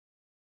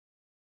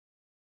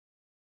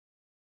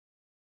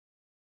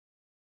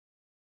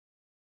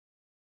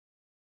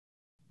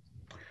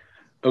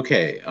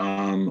Okay,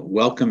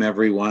 welcome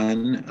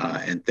everyone,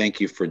 and thank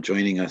you for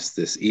joining us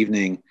this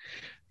evening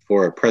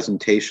for a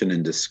presentation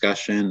and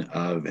discussion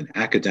of an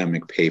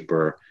academic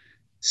paper,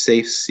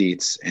 Safe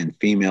Seats and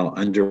Female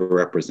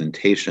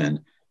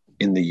Underrepresentation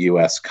in the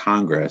US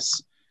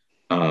Congress,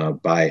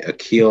 by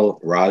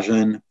Akhil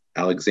Rajan,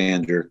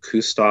 Alexander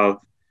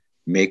Kustov,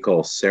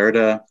 Maikol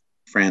Cerda,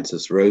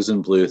 Francis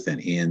Rosenbluth,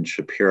 and Ian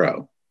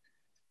Shapiro.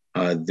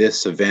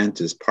 This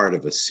event is part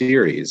of a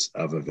series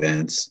of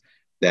events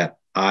that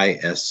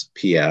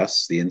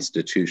ISPS, the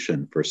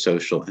Institution for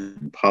Social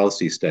and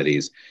Policy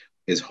Studies,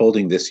 is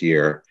holding this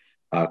year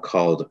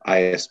called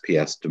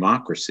ISPS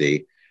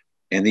Democracy.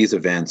 And these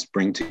events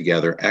bring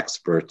together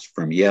experts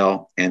from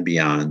Yale and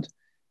beyond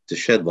to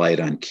shed light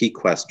on key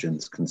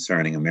questions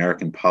concerning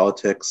American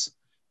politics,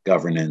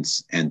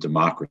 governance, and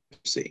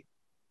democracy.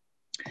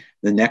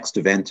 The next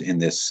event in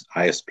this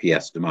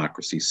ISPS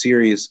Democracy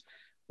series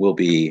will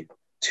be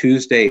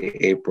Tuesday,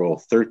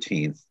 April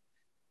 13th,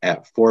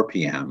 at 4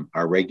 p.m.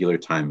 Our regular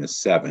time is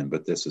 7,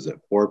 but this is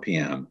at 4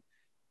 p.m.,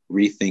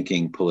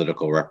 Rethinking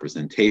Political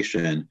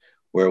Representation,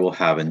 where we'll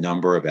have a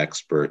number of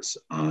experts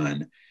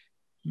on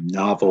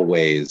novel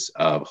ways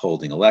of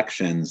holding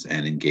elections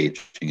and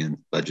engaging in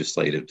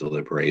legislative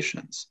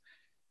deliberations.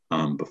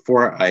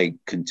 Before I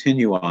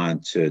continue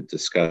on to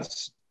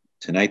discuss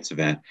tonight's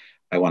event,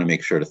 I want to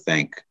make sure to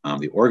thank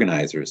the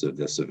organizers of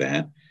this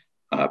event,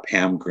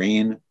 Pam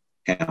Green,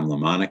 Pam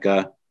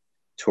LaMonica,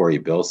 Tori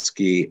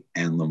Bilski,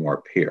 and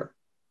Lamore Peer.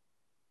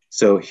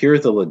 So here are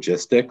the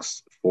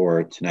logistics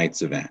for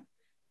tonight's event.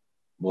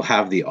 We'll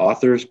have the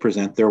authors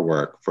present their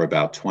work for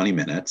about 20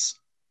 minutes.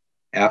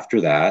 After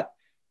that,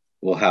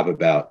 we'll have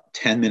about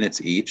 10 minutes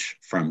each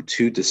from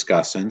two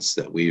discussants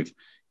that we've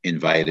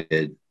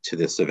invited to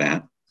this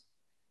event.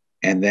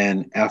 And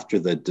then after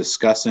the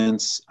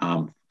discussants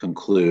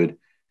conclude,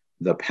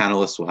 the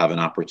panelists will have an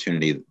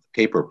opportunity,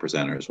 paper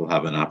presenters will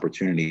have an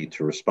opportunity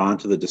to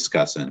respond to the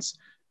discussants,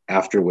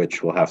 after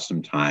which we'll have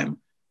some time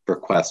for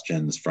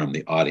questions from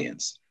the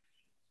audience.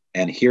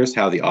 And here's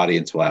how the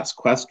audience will ask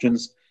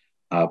questions.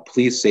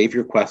 Please save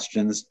your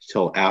questions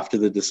till after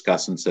the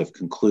discussants have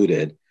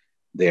concluded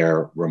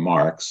their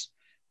remarks,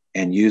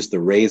 and use the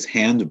raise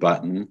hand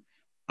button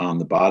on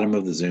the bottom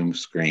of the Zoom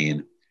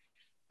screen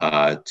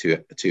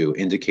to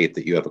indicate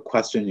that you have a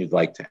question you'd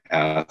like to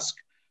ask.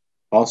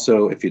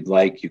 Also, if you'd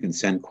like, you can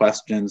send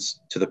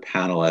questions to the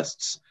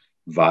panelists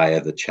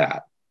via the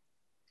chat.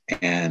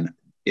 And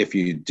if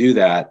you do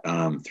that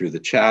through the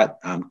chat,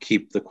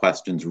 keep the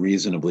questions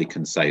reasonably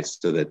concise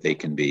so that they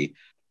can be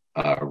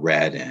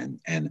read and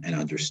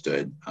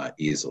understood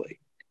easily.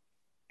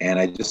 And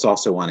I just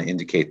also want to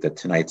indicate that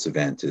tonight's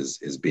event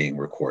is being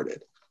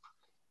recorded.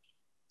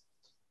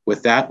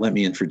 With that, let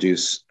me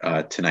introduce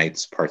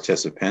tonight's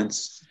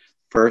participants.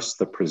 First,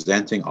 the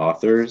presenting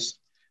authors.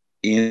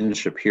 Ian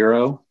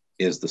Shapiro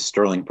is the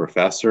Sterling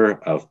Professor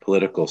of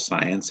Political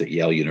Science at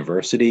Yale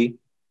University.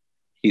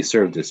 He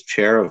served as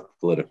chair of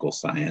political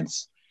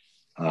science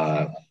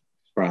from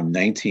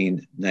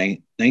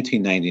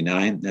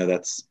 1999.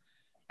 No,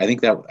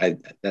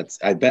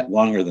 I bet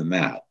longer than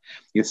that.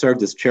 You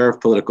served as chair of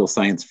political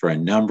science for a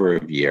number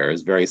of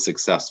years, very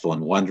successful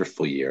and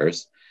wonderful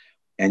years.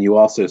 And you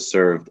also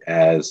served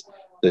as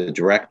the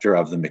director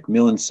of the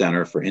Macmillan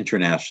Center for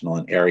International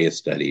and Area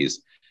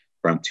Studies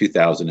from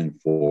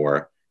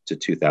 2004 to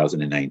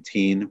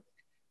 2019.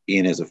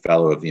 Ian is a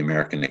fellow of the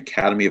American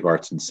Academy of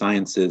Arts and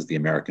Sciences, the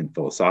American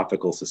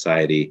Philosophical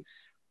Society,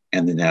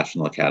 and the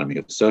National Academy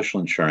of Social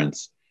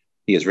Insurance.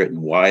 He has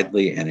written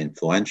widely and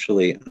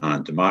influentially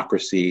on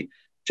democracy,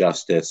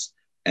 justice,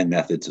 and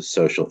methods of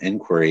social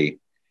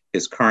inquiry.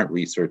 His current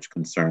research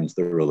concerns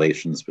the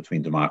relations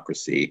between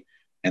democracy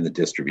and the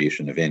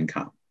distribution of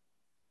income.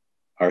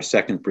 Our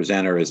second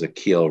presenter is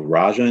Akhil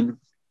Rajan.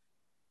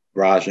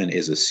 Rajan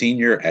is a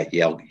senior at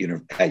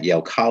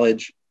Yale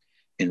College,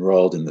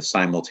 enrolled in the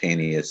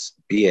simultaneous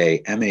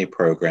BA-MA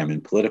program in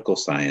political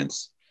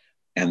science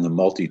and the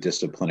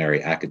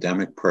multidisciplinary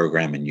academic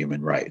program in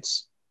human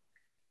rights.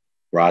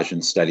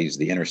 Rajan studies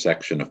the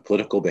intersection of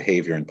political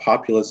behavior and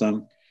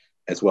populism,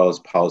 as well as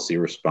policy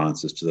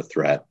responses to the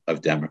threat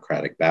of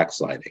democratic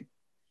backsliding.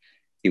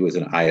 He was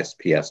an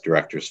ISPS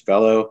Director's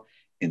Fellow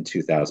in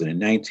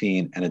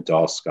 2019 and a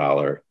Dahl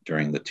Scholar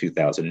during the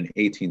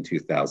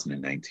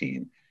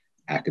 2018-2019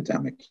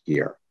 academic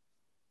year.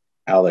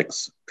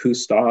 Alex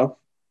Kustov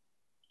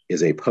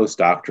is a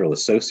postdoctoral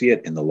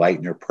associate in the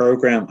Leitner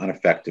Program on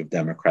Effective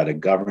Democratic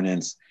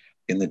Governance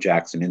in the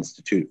Jackson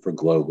Institute for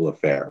Global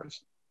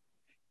Affairs.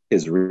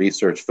 His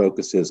research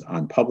focuses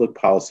on public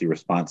policy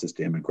responses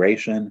to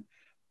immigration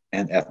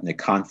and ethnic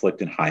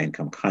conflict in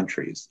high-income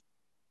countries.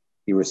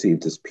 He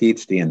received his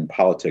PhD in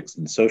politics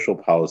and social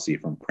policy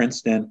from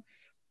Princeton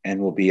and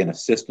will be an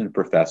assistant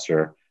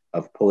professor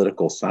of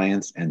political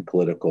science and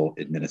political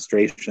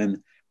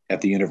administration at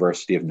the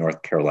University of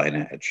North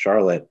Carolina at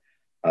Charlotte,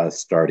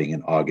 starting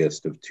in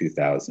August of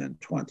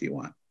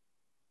 2021.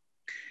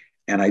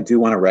 And I do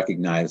want to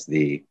recognize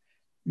the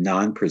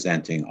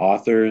non-presenting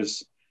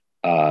authors.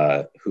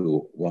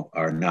 who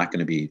are not going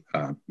to be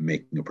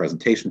making a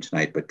presentation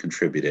tonight, but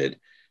contributed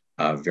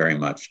very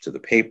much to the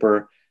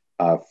paper.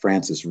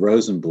 Francis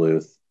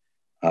Rosenbluth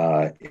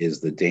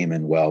is the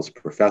Damon Wells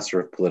Professor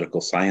of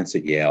Political Science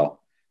at Yale,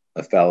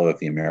 a fellow of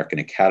the American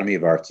Academy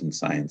of Arts and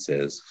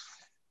Sciences,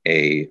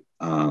 a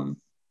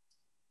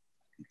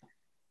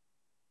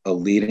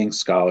leading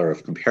scholar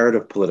of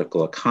comparative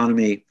political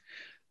economy,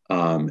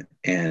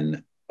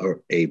 and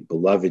a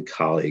beloved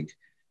colleague.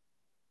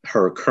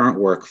 Her current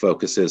work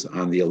focuses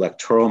on the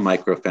electoral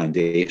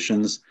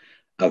micro-foundations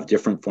of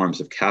different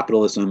forms of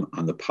capitalism,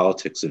 on the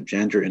politics of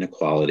gender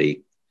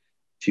inequality.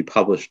 She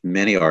published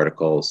many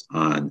articles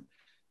on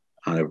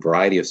a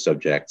variety of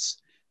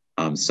subjects,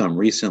 some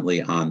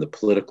recently on the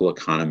political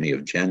economy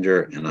of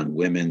gender and on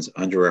women's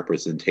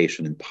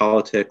underrepresentation in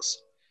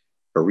politics.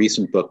 Her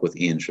recent book with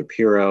Ian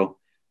Shapiro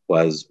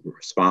was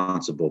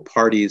Responsible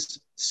Parties,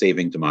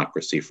 Saving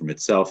Democracy from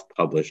Itself,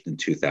 published in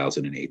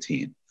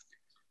 2018.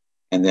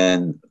 And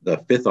then the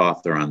fifth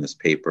author on this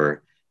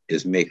paper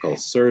is Maikol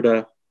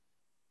Cerda.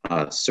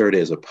 Cerda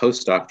is a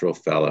postdoctoral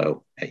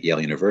fellow at Yale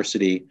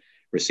University,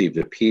 received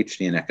a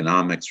PhD in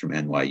economics from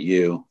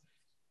NYU.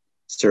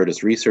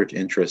 Cerda's research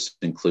interests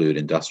include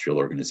industrial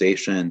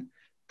organization,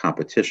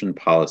 competition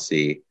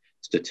policy,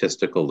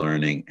 statistical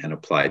learning, and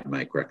applied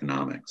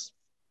microeconomics.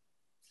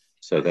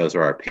 So those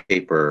are our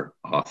paper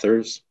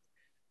authors.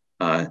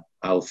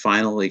 I'll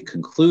finally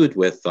conclude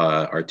with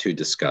our two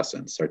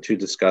discussants. Our two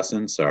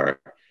discussants are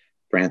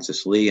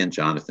Francis Lee and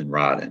Jonathan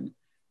Rodden.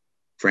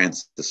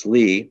 Francis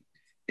Lee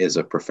is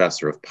a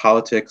professor of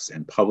politics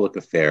and public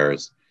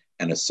affairs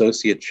and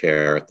associate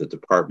chair at the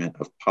Department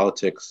of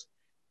Politics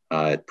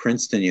at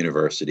Princeton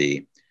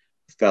University,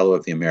 fellow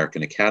of the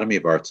American Academy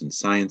of Arts and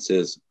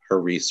Sciences.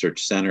 Her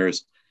research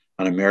centers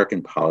on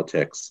American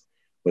politics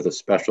with a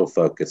special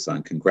focus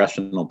on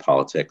congressional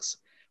politics,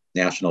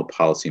 national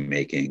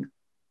policymaking,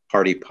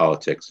 party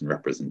politics, and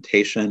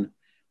representation.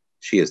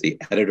 She is the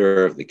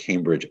editor of the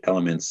Cambridge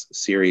Elements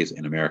series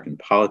in American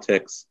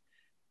politics,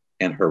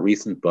 and her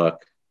recent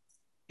book,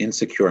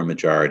 Insecure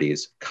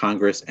Majorities,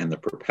 Congress and the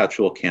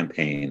Perpetual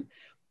Campaign,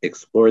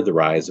 explored the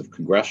rise of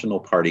congressional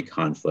party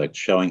conflict,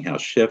 showing how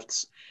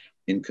shifts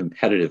in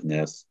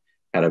competitiveness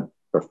had a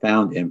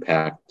profound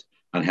impact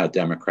on how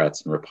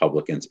Democrats and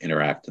Republicans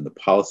interact in the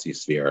policy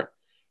sphere.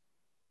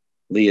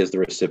 Lee is the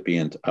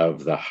recipient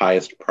of the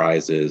highest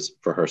prizes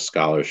for her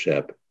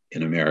scholarship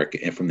in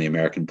America from the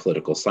American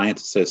Political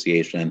Science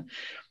Association.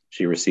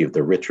 She received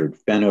the Richard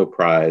Fenno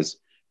Prize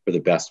for the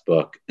best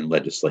book in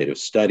legislative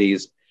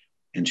studies,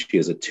 and she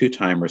is a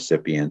two-time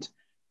recipient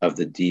of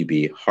the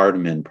D.B.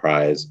 Hardeman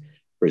Prize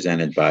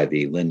presented by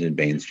the Lyndon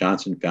Baines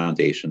Johnson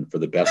Foundation for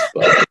the best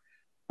book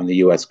on the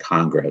U.S.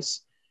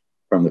 Congress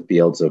from the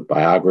fields of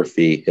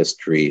biography,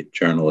 history,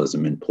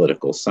 journalism, and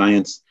political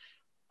science.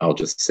 I'll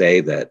just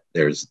say that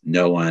there's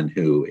no one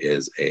who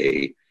is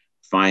a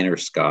finer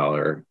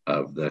scholar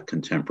of the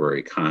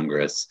contemporary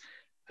Congress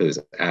who's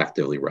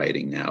actively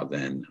writing now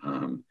than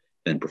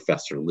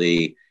Professor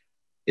Lee.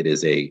 It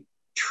is a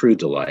true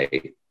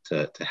delight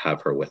to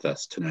have her with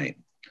us tonight.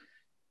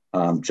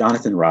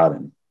 Jonathan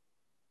Rodden.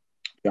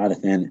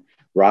 Jonathan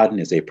Rodden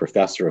is a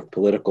professor of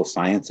political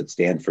science at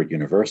Stanford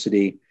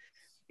University.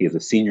 He is a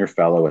senior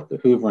fellow at the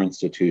Hoover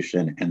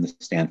Institution and the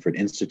Stanford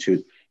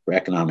Institute for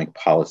Economic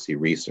Policy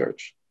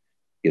Research.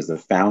 He is the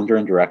founder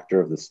and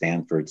director of the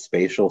Stanford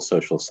Spatial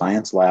Social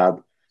Science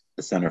Lab.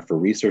 The Center for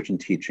Research and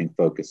Teaching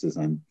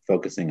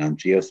focusing on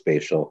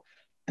geospatial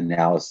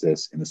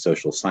analysis in the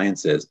social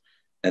sciences.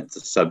 That's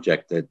a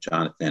subject that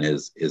Jonathan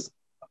is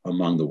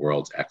among the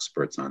world's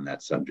experts on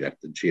that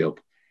subject, the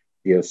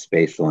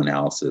geospatial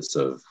analysis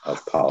of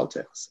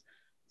politics.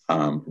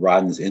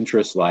 Rodden's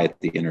interests lie at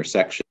the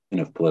intersection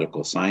of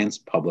political science,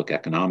 public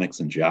economics,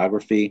 and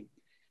geography.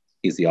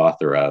 He's the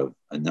author of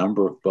a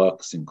number of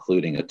books,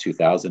 including a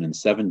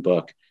 2007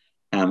 book,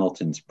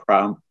 Hamilton's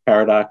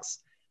Paradox,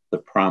 The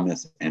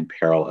Promise and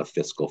Peril of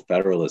Fiscal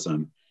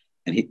Federalism,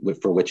 and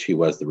for which he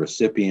was the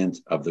recipient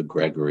of the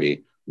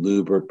Gregory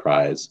Lubert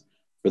Prize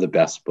for the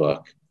best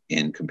book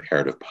in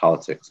comparative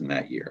politics in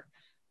that year.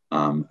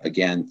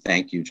 Again,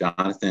 thank you,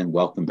 Jonathan.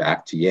 Welcome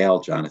back to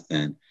Yale.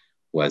 Jonathan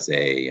was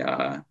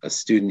a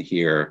student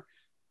here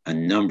a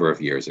number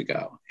of years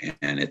ago,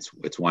 and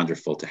it's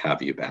wonderful to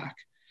have you back.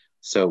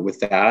 So with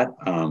that,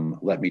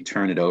 let me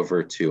turn it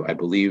over to, I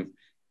believe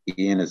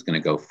Ian is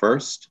going to go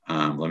first.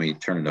 Let me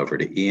turn it over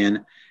to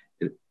Ian.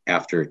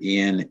 After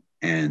Ian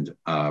and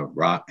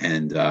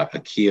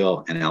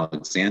Akhil and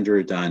Alexander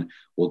are done,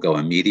 we'll go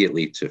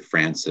immediately to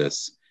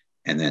Francis,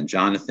 and then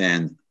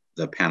Jonathan.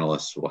 The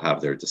panelists will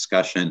have their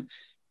discussion,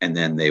 and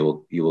then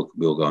we'll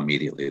go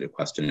immediately to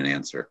question and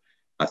answer.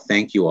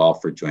 Thank you all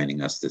for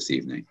joining us this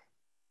evening.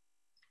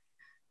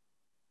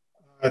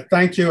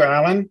 Thank you,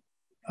 Alan.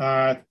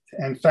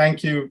 And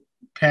thank you,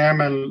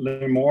 Pam and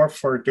Limor,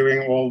 for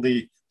doing all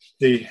the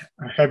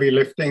heavy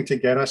lifting to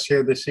get us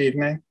here this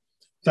evening.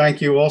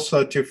 Thank you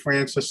also to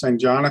Francis and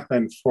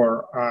Jonathan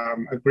for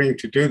agreeing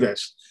to do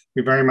this.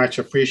 We very much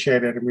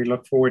appreciate it, and we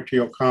look forward to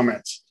your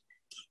comments.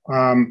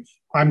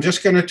 I'm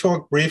just going to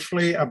talk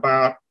briefly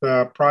about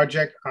the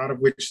project out of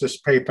which this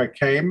paper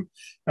came,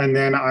 and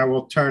then I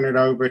will turn it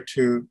over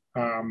to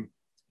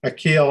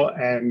Akhil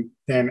and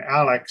then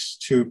Alex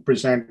to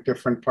present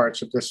different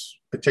parts of this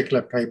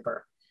particular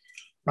paper.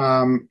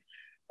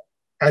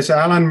 As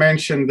Alan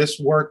mentioned, this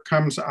work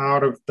comes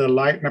out of the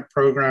Leitner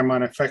Program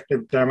on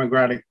Effective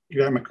Democratic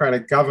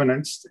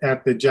Governance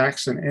at the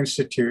Jackson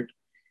Institute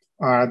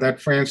that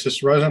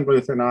Francis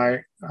Rosenbluth and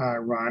I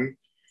run.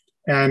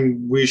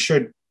 And we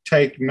should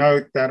take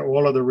note that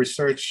all of the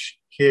research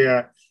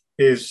here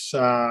is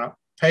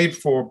paid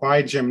for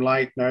by Jim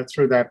Leitner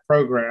through that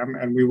program,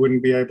 and we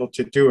wouldn't be able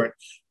to do it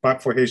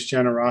but for his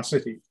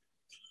generosity.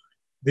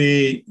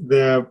 The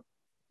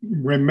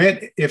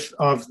remit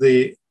of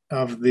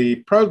the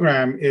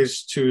program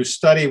is to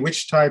study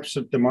which types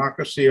of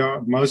democracy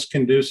are most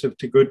conducive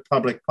to good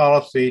public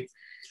policy,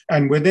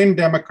 and within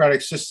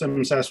democratic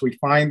systems as we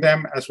find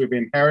them, as we've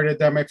inherited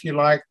them, if you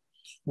like,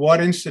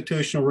 what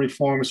institutional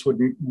reforms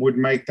would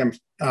make them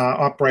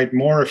operate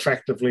more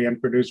effectively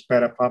and produce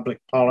better public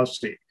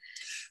policy.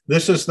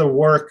 This is the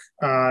work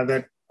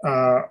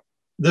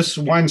this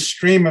one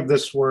stream of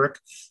this work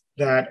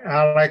that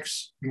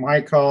Alex,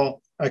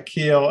 Maikol,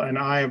 Akhil, and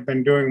I have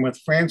been doing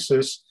with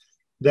Francis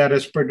that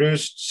has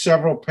produced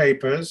several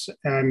papers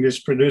and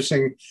is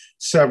producing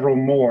several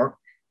more.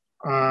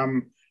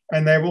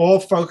 And they've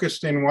all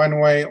focused in one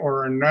way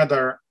or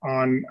another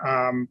on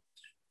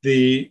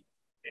the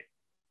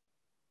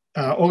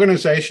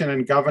organization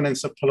and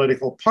governance of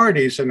political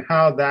parties and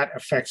how that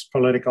affects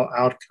political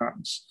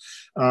outcomes.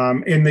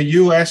 In the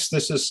US,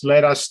 this has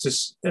led us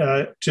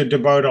to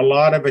devote a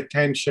lot of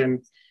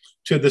attention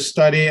to the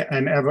study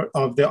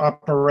of the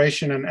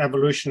operation and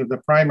evolution of the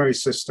primary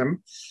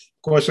system.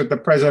 Of course, at the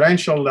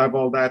presidential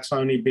level, that's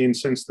only been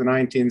since the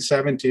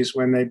 1970s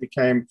when they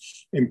became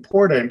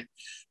important.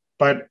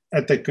 But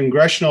at the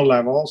congressional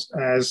levels,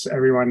 as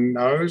everyone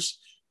knows,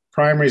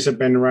 primaries have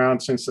been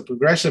around since the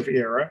progressive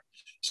era.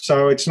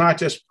 So it's not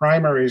just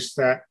primaries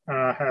that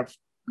have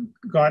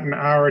gotten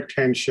our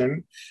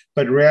attention,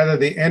 but rather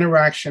the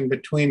interaction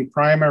between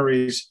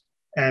primaries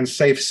and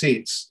safe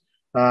seats.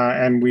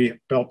 And we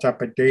built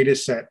up a data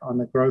set on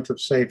the growth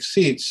of safe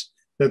seats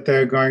that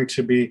they're going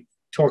to be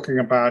talking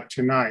about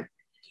tonight.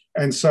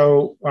 And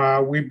so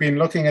we've been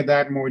looking at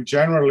that more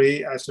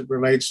generally as it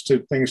relates to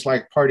things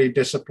like party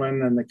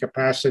discipline and the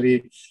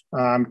capacity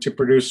to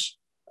produce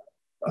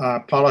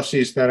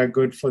policies that are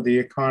good for the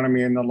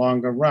economy in the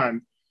longer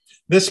run.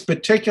 This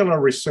particular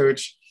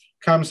research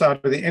comes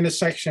out of the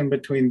intersection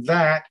between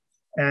that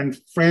and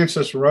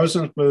Francis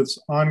Rosenbluth's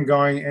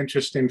ongoing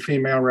interest in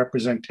female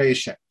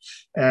representation.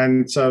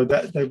 And so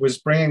that was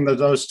bringing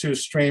those two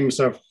streams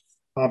of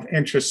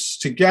interests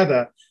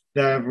together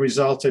that have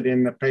resulted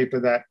in the paper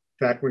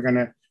that we're going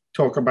to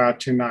talk about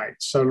tonight.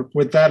 So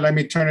with that, let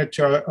me turn it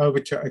over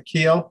to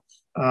Akhil.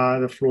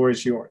 The floor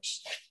is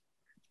yours.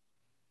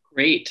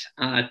 Great.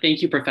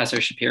 Thank you,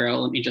 Professor Shapiro.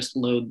 Let me just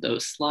load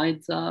those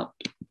slides up.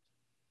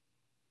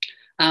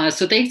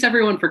 So thanks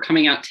everyone for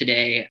coming out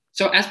today.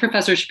 So as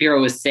Professor Shapiro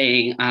was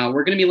saying,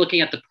 we're going to be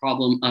looking at the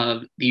problem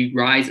of the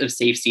rise of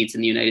safe seats in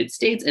the United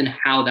States and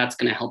how that's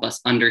going to help us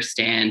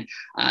understand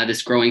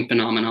this growing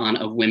phenomenon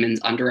of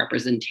women's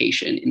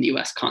underrepresentation in the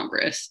US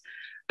Congress.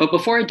 But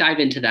before I dive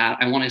into that,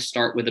 I want to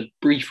start with a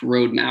brief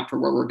roadmap for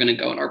where we're going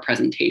to go in our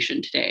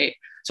presentation today.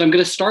 So I'm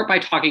going to start by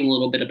talking a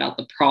little bit about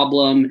the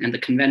problem and the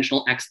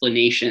conventional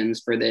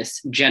explanations for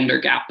this gender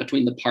gap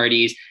between the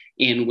parties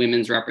in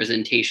women's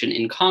representation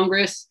in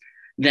Congress.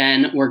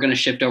 Then we're going to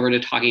shift over to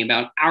talking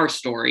about our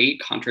story,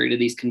 contrary to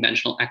these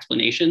conventional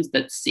explanations,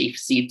 that safe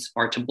seats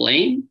are to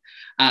blame.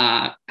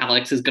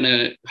 Alex is going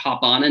to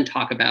hop on and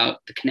talk about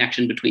the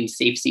connection between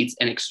safe seats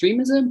and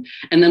extremism.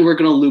 And then we're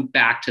going to loop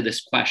back to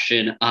this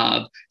question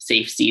of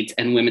safe seats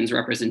and women's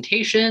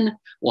representation.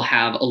 We'll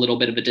have a little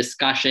bit of a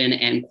discussion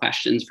and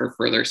questions for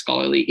further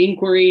scholarly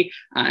inquiry.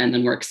 And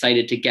then we're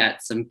excited to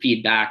get some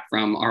feedback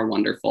from our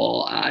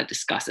wonderful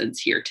discussants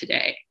here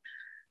today.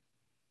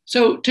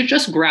 So to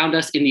just ground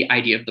us in the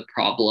idea of the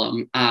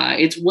problem,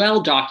 it's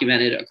well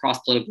documented across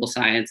political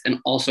science and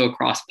also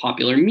across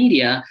popular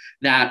media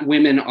that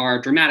women are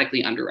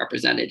dramatically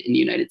underrepresented in the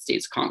United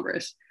States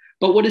Congress.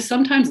 But what is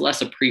sometimes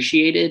less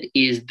appreciated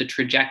is the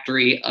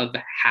trajectory of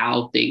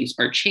how things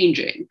are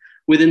changing.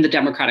 Within the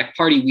Democratic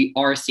Party, we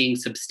are seeing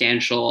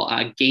substantial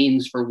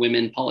gains for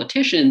women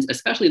politicians,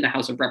 especially in the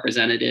House of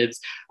Representatives,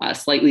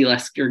 slightly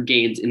lesser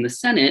gains in the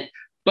Senate.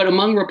 But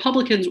among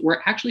Republicans,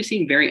 we're actually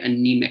seeing very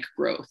anemic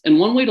growth. And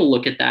one way to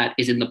look at that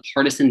is in the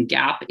partisan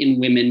gap in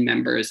women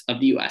members of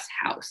the US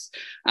House.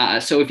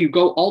 So if you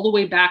go all the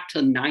way back to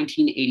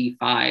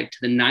 1985 to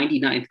the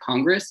 99th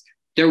Congress,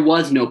 there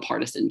was no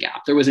partisan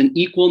gap. There was an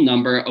equal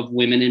number of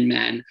women and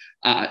men,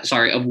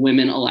 of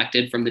women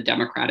elected from the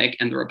Democratic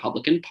and the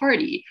Republican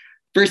Party.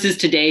 Versus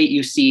today,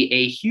 you see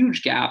a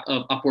huge gap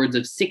of upwards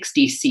of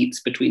 60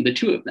 seats between the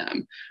two of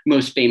them.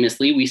 Most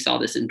famously, we saw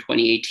this in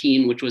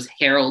 2018, which was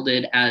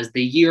heralded as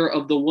the year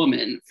of the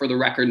woman for the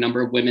record number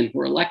of women who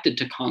were elected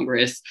to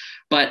Congress.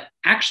 But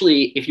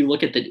actually, if you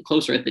look at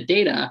closer at the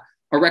data,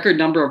 A record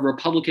number of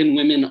Republican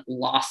women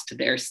lost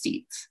their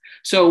seats.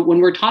 So when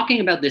we're talking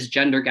about this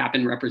gender gap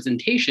in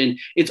representation,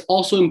 it's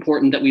also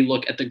important that we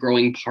look at the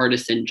growing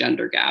partisan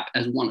gender gap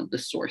as one of the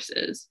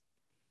sources.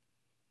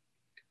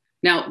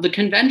 Now, the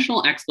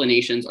conventional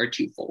explanations are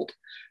twofold.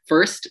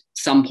 First,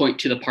 some point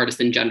to the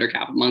partisan gender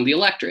gap among the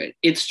electorate.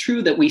 It's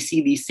true that we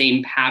see these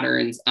same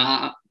patterns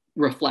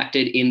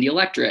reflected in the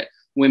electorate.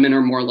 Women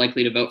are more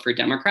likely to vote for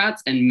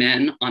Democrats, and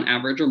men, on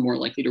average, are more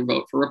likely to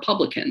vote for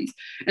Republicans.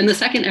 And the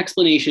second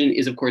explanation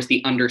is, of course,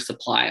 the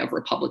undersupply of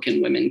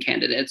Republican women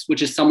candidates,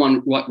 which is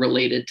somewhat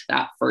related to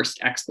that first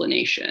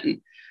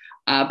explanation.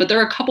 But there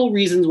are a couple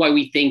reasons why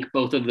we think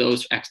both of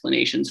those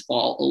explanations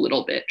fall a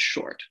little bit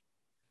short.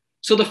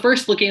 So the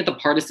first, looking at the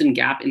partisan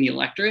gap in the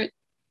electorate,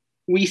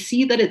 we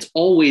see that it's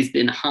always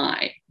been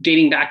high.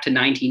 Dating back to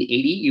 1980,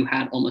 you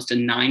had almost a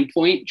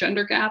 9-point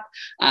gender gap.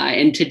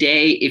 And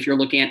today, if you're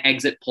looking at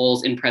exit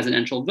polls in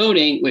presidential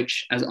voting,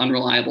 which, as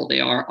unreliable they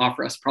are,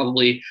 offer us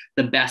probably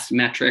the best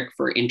metric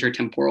for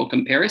intertemporal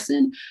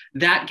comparison,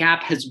 that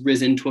gap has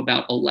risen to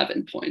about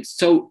 11 points.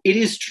 So it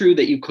is true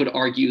that you could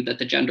argue that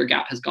the gender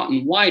gap has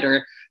gotten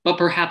wider, but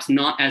perhaps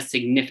not as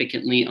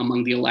significantly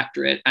among the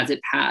electorate as it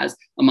has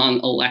among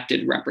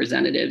elected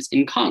representatives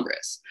in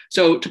Congress.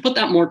 So to put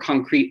that more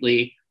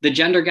concretely, the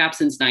gender gap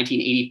since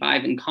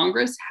 1985 in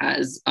Congress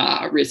has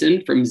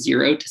risen from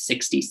 0 to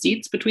 60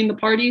 seats between the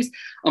parties.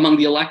 Among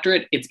the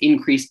electorate, it's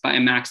increased by a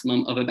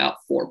maximum of about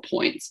 4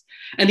 points.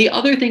 And the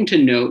other thing to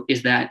note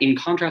is that in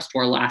contrast to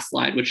our last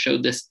slide, which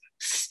showed this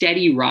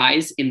steady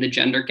rise in the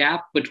gender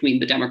gap between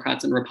the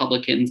Democrats and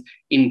Republicans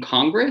in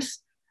Congress,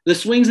 the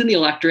swings in the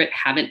electorate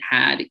haven't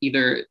had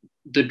either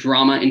the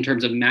drama in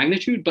terms of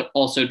magnitude, but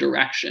also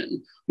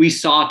direction. We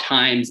saw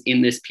times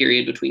in this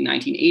period between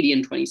 1980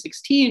 and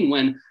 2016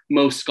 when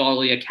most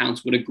scholarly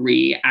accounts would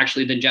agree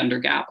actually the gender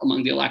gap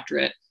among the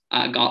electorate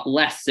got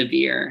less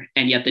severe,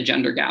 and yet the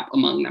gender gap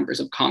among members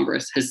of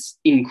Congress has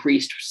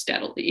increased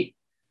steadily.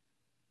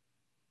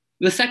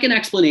 The second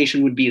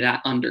explanation would be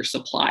that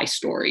undersupply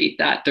story,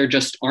 that there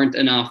just aren't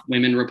enough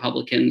women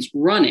Republicans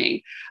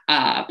running.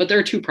 But there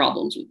are two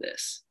problems with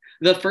this.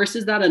 The first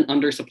is that an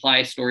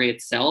undersupply story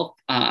itself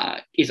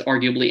is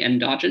arguably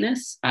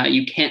endogenous.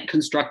 You can't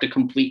construct a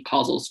complete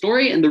causal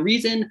story. And the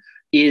reason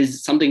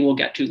is something we'll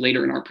get to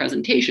later in our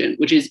presentation,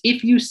 which is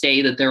if you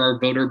say that there are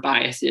voter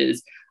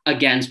biases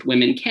against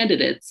women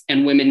candidates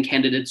and women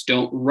candidates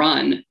don't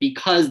run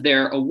because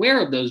they're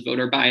aware of those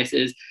voter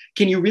biases,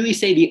 can you really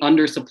say the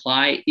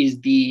undersupply is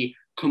the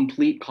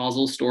complete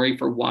causal story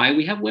for why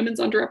we have women's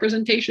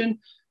underrepresentation?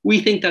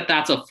 We think that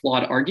that's a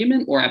flawed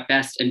argument, or at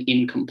best an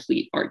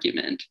incomplete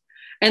argument.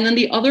 And then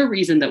the other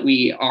reason that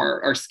we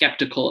are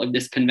skeptical of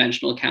this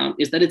conventional account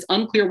is that it's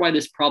unclear why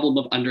this problem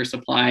of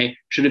undersupply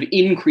should have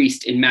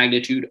increased in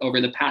magnitude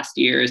over the past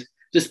years,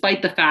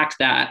 despite the fact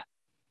that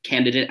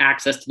candidate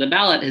access to the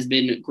ballot has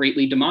been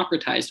greatly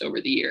democratized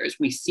over the years.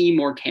 We see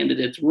more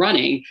candidates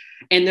running,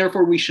 and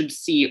therefore we should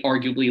see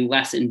arguably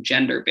lessened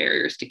gender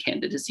barriers to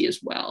candidacy as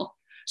well.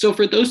 So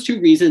for those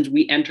two reasons,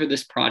 we enter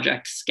this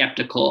project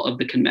skeptical of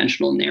the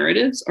conventional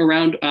narratives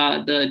around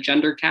the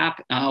gender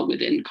gap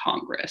within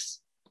Congress.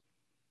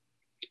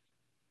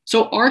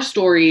 So our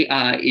story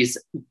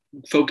is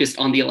focused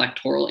on the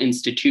electoral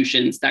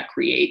institutions that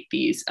create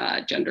these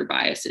gender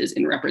biases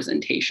in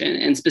representation,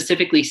 and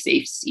specifically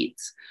safe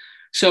seats.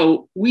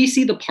 So we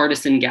see the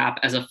partisan gap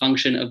as a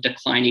function of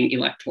declining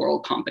electoral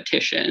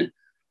competition.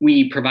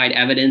 We provide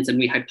evidence and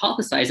we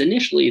hypothesize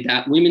initially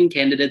that women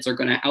candidates are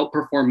going to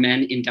outperform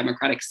men in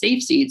Democratic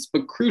safe seats,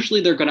 but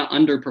crucially, they're going to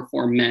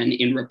underperform men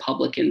in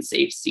Republican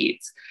safe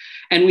seats.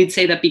 And we'd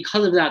say that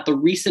because of that, the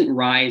recent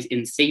rise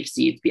in safe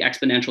seats, the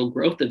exponential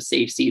growth of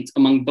safe seats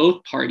among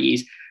both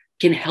parties,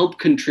 can help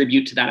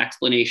contribute to that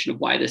explanation of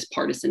why this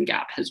partisan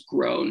gap has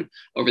grown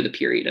over the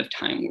period of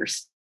time we're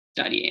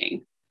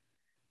studying.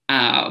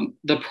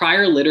 The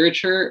prior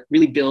literature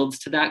really builds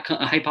to that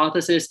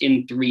hypothesis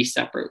in three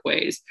separate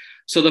ways.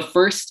 So the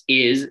first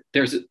is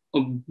there's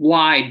a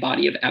wide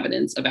body of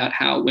evidence about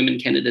how women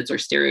candidates are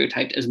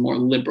stereotyped as more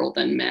liberal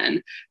than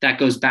men. That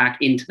goes back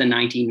into the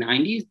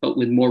 1990s, but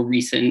with more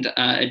recent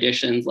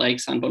additions like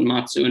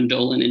Sanbonmatsu and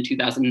Dolan in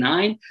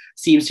 2009,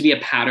 seems to be a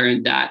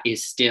pattern that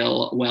is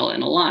still well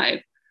and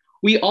alive.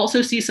 We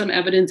also see some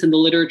evidence in the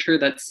literature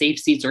that safe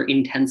seats are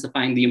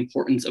intensifying the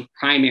importance of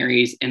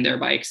primaries and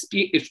thereby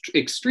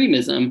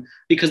extremism,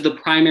 because the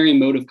primary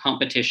mode of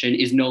competition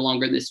is no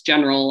longer this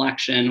general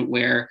election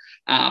where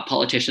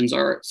politicians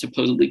are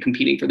supposedly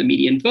competing for the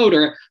median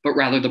voter, but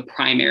rather the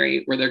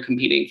primary where they're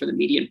competing for the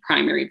median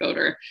primary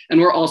voter. And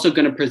we're also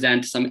going to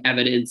present some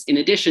evidence in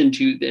addition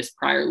to this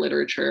prior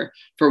literature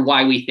for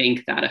why we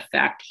think that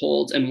effect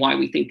holds and why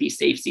we think these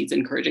safe seats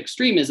encourage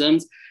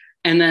extremisms.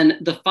 And then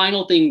the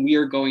final thing we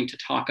are going to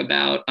talk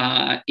about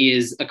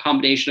is a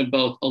combination of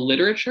both a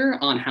literature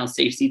on how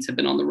safe seats have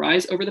been on the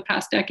rise over the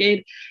past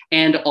decade,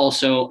 and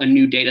also a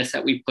new data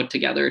set we've put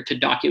together to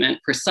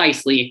document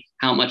precisely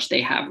how much they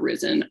have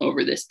risen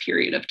over this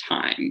period of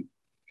time.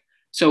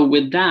 So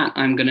with that,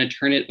 I'm going to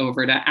turn it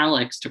over to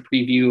Alex to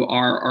preview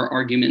our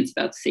arguments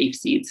about safe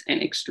seats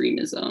and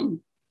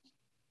extremism.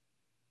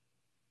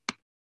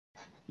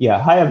 Yeah,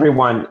 hi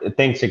everyone.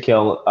 Thanks,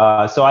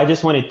 Akhil. So I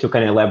just wanted to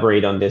kind of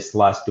elaborate on this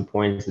last 2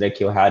 points that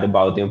Akhil had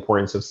about the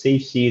importance of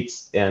safe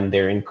seats and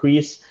their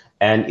increase.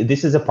 And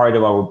this is a part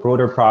of our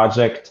broader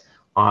project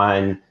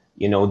on,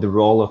 the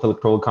role of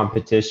electoral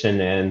competition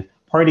and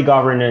party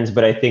governance,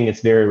 but I think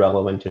it's very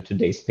relevant to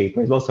today's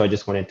paper as well. So I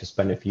just wanted to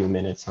spend a few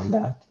minutes on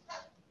that.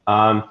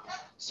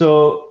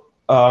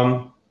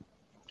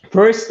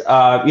 First,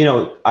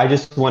 I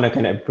just want to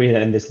kind of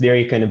present this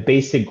very kind of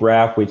basic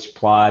graph which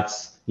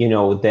plots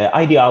the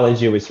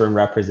ideology of a certain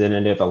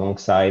representative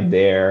alongside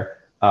their,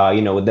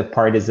 the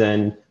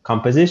partisan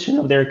composition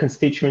of their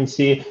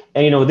constituency.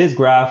 And, this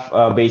graph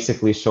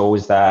basically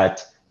shows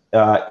that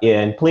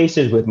in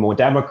places with more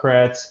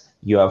Democrats,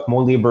 you have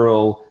more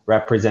liberal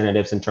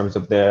representatives in terms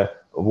of the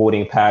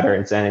voting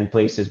patterns. And in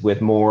places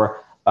with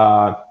more,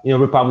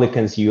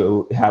 Republicans,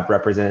 you have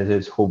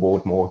representatives who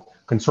vote more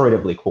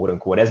conservatively, quote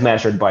unquote, as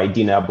measured by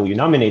DW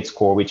nominate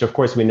score, which of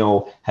course we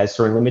know has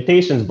certain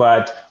limitations,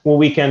 but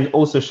we can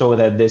also show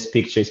that this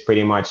picture is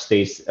pretty much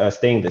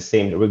staying the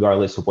same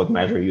regardless of what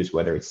measure you use,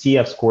 whether it's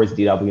CF scores,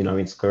 DW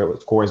nominate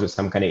scores, or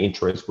some kind of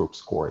interest group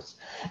scores.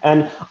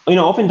 And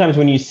oftentimes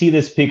when you see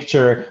this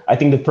picture, I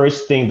think the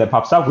first thing that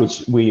pops up,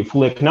 which we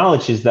fully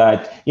acknowledge, is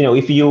that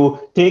if you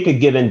take a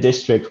given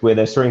district with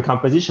a certain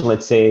composition,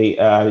 let's say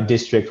a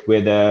district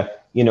with a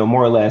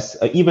more or less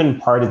even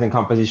partisan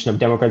composition of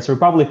Democrats,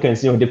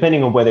 Republicans,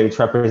 depending on whether it's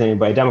represented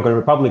by a Democrat or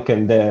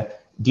Republican, the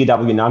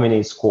DW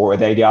nominate score,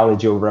 the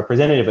ideology of a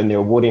representative and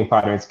their voting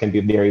patterns can be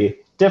very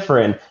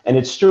different. And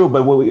it's true,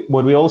 but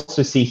what we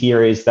also see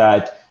here is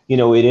that,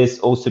 it is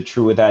also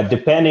true that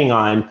depending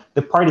on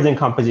the partisan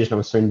composition of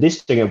a certain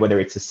district, and whether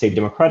it's a safe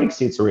Democratic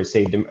seats or a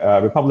safe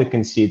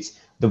Republican seats,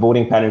 the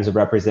voting patterns of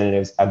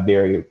representatives are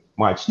very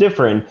much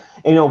different.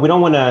 And, we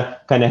don't want to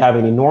kind of have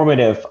any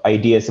normative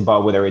ideas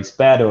about whether it's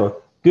bad or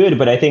good,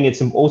 but I think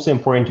it's also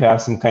important to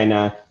have some kind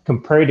of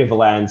comparative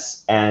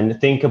lens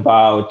and think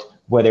about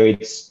whether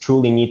it's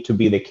truly need to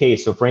be the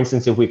case. So for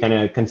instance, if we kind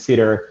of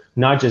consider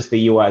not just the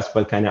US,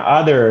 but kind of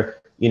other,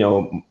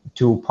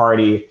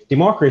 two-party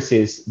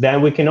democracies,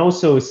 then we can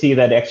also see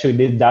that actually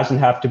it doesn't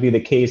have to be the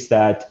case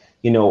that,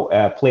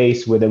 a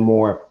place with a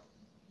more,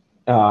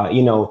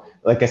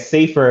 like a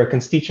safer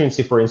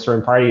constituency for a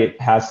certain party,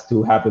 it has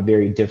to have a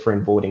very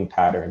different voting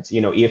patterns.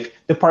 If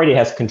the party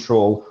has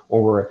control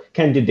over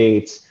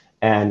candidates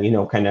and,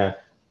 kind of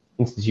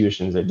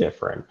institutions are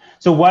different.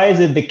 So why is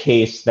it the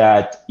case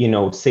that,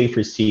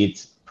 safer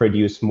seats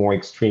produce more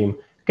extreme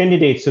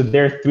candidates? So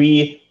there are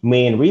 3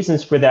 main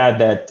reasons for that,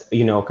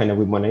 kind of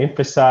we want to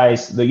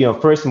emphasize.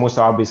 First, most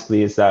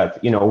obviously is that,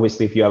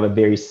 obviously if you have a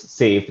very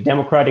safe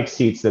Democratic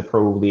seats, that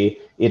probably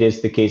it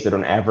is the case that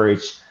on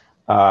average,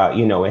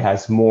 it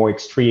has more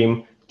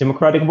extreme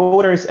Democratic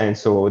voters. And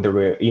so the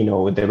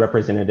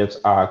representatives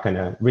are kind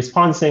of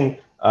responding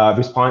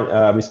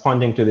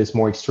to this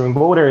more extreme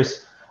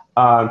voters.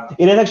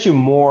 It is actually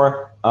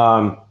more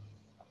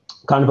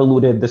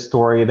convoluted the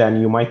story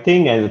than you might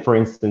think. And for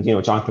instance,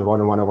 Jonathan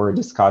Rodden, one of our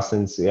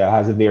discussants,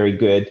 has a very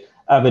good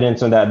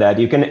evidence on that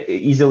you can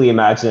easily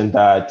imagine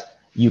that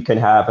you can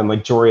have a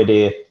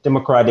majority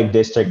Democratic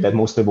district that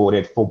mostly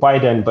voted for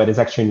Biden, but it's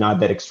actually not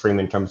that extreme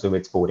in terms of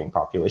its voting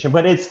population.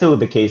 But it's still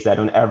the case that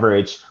on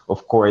average,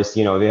 of course,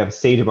 they have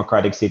say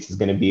Democratic seats is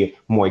going to be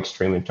more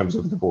extreme in terms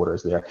of the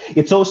voters there.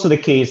 It's also the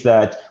case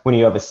that when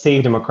you have a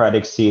safe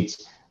Democratic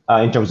seats,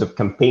 in terms of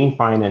campaign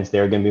finance,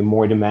 there are going to be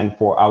more demand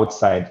for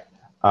outside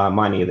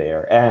money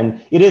there.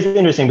 And it is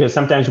interesting because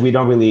sometimes we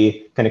don't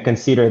really kind of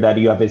consider that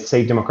you have a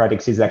safe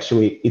Democratic seats.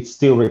 Actually, it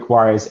still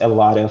requires a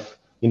lot of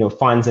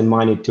funds and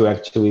money to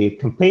actually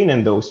campaign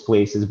in those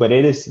places. But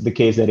it is the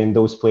case that in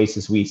those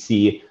places we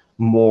see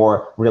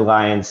more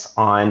reliance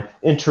on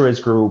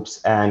interest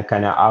groups and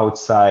kind of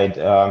outside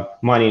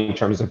money in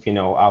terms of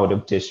out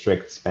of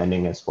district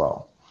spending as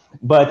well.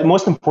 But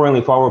most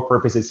importantly, for our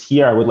purposes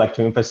here, I would like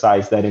to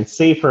emphasize that in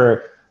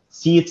safer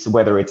seats,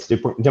 whether it's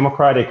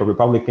Democratic or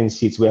Republican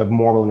seats, we have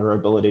more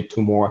vulnerability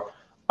to more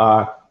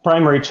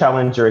primary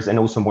challengers and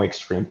also more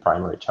extreme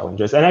primary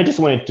challengers. And I just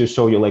wanted to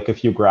show you like a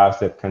few graphs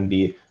that can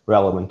be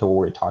relevant to what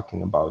we're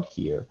talking about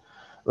here,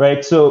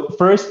 right? So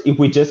first, if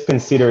we just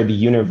consider the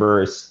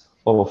universe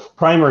of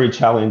primary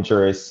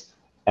challengers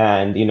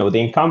and the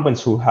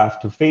incumbents who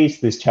have to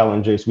face these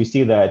challengers, we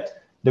see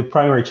that the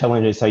primary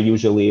challenges are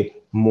usually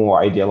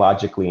more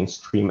ideologically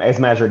extreme, as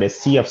measured as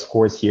CF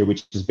scores here,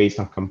 which is based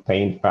on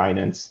campaign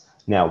finance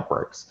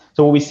networks.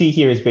 So what we see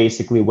here is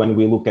basically when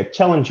we look at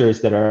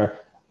challengers that are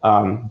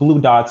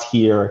blue dots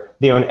here,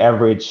 they on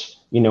average,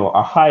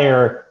 are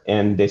higher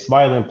in this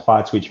violent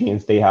plots, which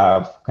means they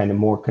have kind of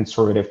more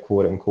conservative,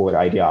 quote unquote,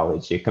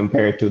 ideology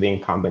compared to the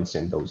incumbents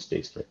in those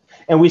districts.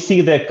 And we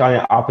see the kind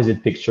of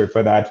opposite picture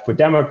for that for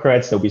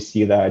Democrats. So we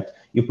see that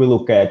if we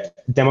look at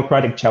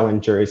Democratic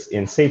challengers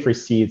in safer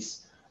seats,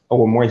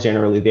 or more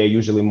generally, they're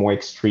usually more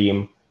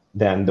extreme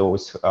than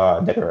those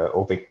that are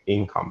of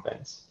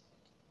incumbents.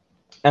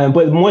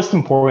 But most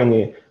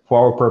importantly, for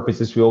our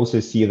purposes, we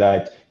also see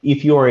that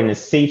if you are in a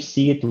safe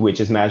seat,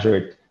 which is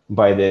measured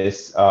by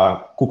this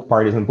Cook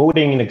partisan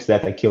voting index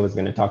that Akhil is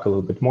going to talk a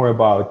little bit more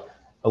about,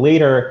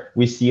 later,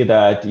 we see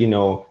that,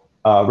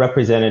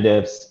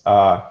 representatives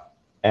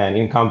and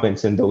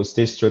incumbents in those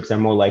districts are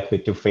more likely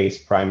to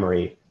face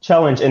primary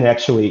challenge, and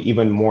actually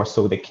even more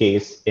so the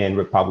case in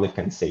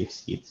Republican safe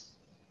seats.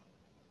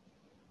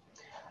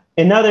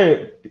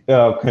 Another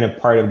kind of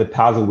part of the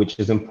puzzle, which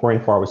is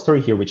important for our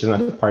story here, which is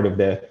not part of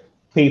the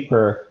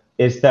paper,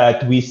 is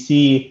that we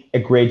see a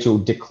gradual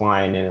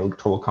decline in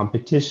electoral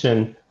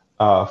competition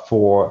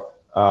for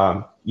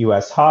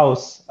US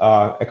House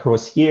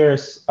across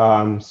years.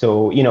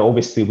 So,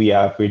 obviously we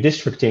have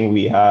redistricting,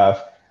 we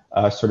have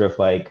sort of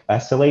like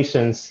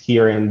oscillations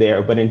here and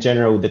there, but in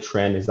general, the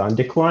trend is on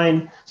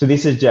decline. So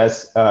this is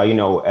just,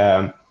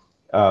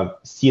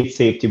 seat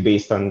safety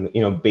based on,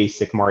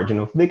 basic margin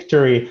of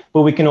victory,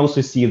 but we can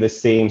also see the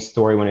same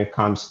story when it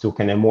comes to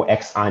kind of more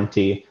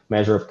ex-ante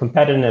measure of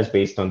competitiveness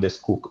based on this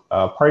Cook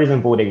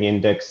partisan voting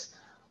index,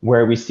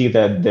 where we see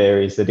that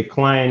there is a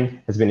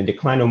decline, has been a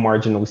decline of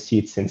marginal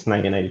seats since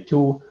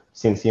 1992,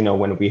 since,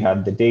 when we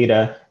had the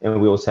data,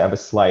 and we also have a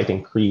slight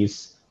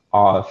increase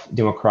of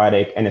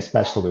Democratic and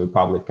especially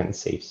Republican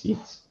safe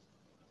seats.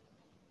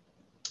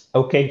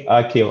 Okay,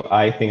 Akhil,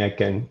 I think I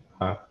can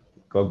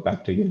go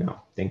back to you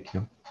now. Thank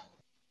you.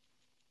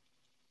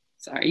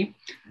 Sorry.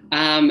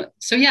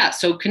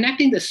 So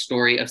connecting the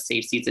story of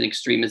safe seats and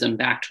extremism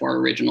back to our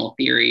original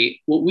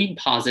theory, what we'd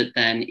posit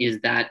then is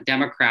that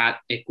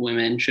Democratic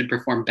women should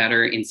perform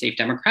better in safe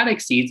Democratic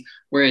seats,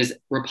 whereas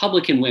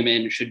Republican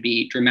women should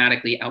be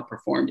dramatically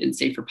outperformed in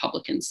safe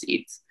Republican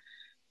seats.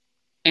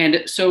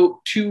 And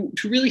so to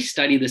really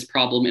study this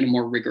problem in a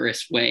more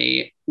rigorous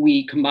way,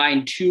 we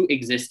combine two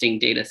existing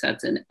data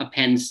sets and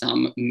append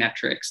some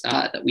metrics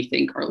that we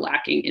think are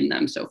lacking in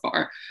them so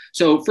far.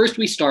 So first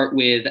we start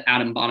with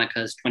Adam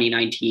Bonica's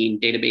 2019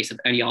 database of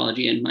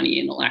ideology and money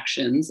in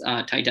elections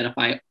to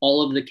identify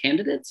all of the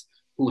candidates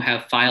who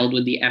have filed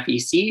with the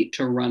FEC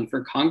to run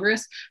for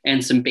Congress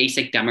and some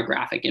basic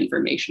demographic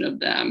information of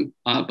them,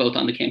 both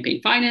on the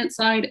campaign finance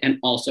side and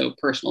also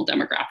personal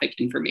demographic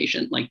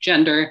information like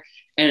gender.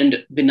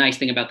 And the nice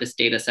thing about this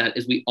data set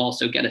is we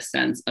also get a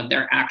sense of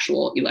their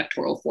actual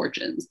electoral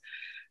fortunes.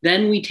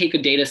 Then we take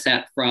a data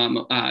set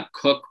from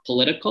Cook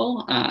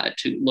Political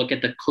to look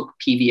at the Cook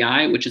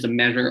PVI, which is a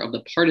measure of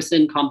the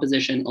partisan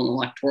composition and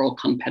electoral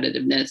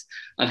competitiveness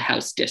of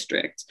House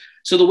districts.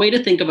 So the way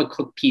to think of a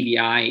Cook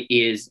PVI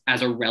is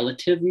as a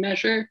relative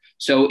measure.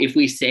 So if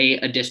we say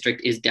a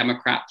district is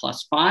Democrat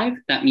 +5,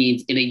 that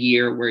means in a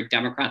year where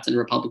Democrats and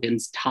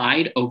Republicans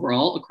tied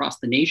overall across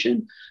the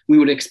nation, we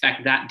would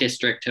expect that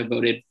district to have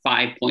voted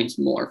 5 points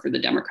more for the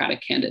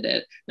Democratic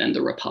candidate than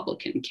the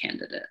Republican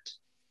candidate.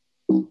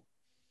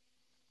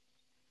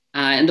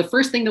 And the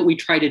first thing that we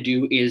try to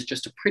do is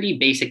just a pretty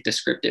basic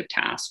descriptive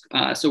task.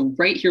 So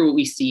right here, what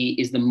we see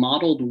is the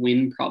modeled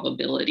win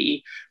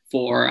probability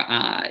for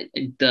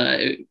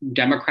the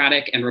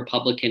Democratic and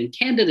Republican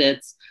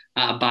candidates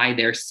by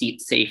their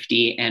seat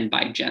safety and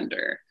by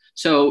gender.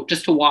 So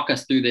just to walk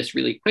us through this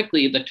really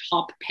quickly, the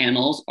top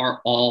panels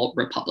are all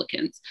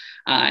Republicans.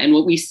 And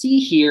what we see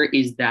here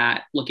is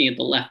that looking at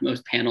the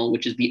leftmost panel,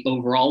 which is the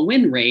overall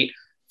win rate,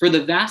 for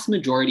the vast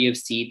majority of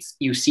seats,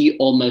 you see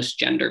almost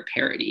gender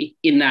parity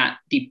in that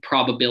the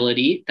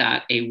probability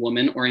that a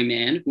woman or a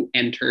man who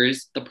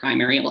enters the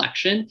primary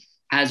election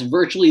has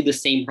virtually the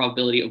same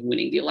probability of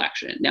winning the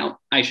election. Now,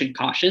 I should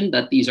caution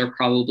that these are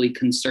probably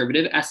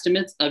conservative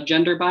estimates of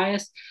gender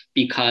bias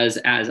because,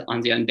 as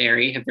Anzia and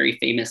Barry have very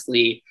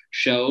famously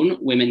shown,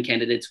 women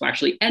candidates who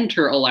actually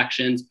enter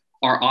elections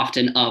are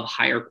often of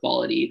higher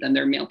quality than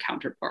their male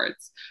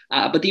counterparts.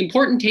 But the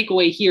important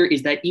takeaway here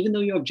is that even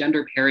though you have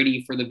gender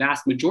parity for the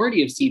vast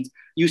majority of seats,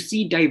 you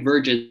see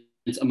divergence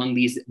among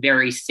these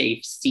very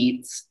safe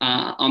seats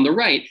on the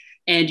right.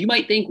 And you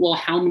might think, well,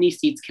 how many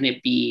seats can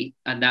it be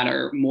that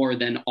are more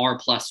than R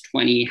plus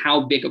 20?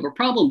 How big of a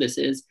problem this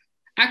is?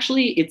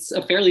 Actually, it's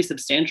a fairly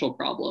substantial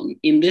problem.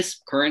 In this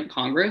current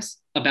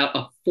Congress, about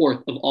a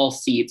fourth of all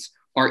seats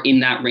are in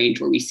that range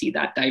where we see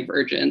that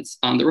divergence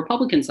on the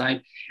Republican side.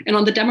 And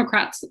on the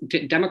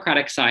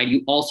Democratic side,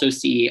 you also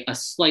see a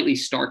slightly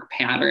stark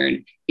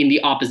pattern in the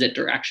opposite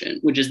direction,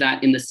 which is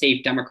that in the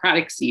safe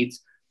Democratic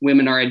seats,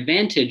 women are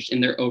advantaged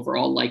in their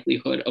overall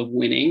likelihood of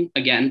winning.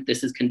 Again,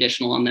 this is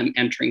conditional on them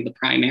entering the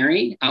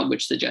primary,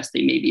 which suggests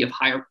they may be of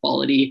higher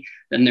quality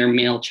than their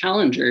male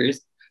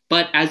challengers.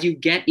 But as you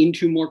get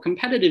into more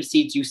competitive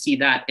seats, you see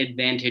that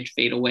advantage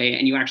fade away,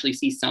 and you actually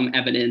see some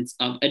evidence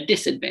of a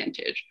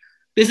disadvantage.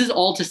 This is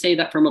all to say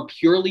that from a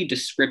purely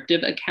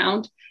descriptive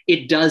account,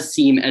 it does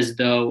seem as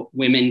though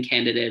women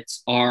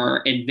candidates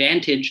are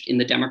advantaged in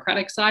the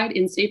Democratic side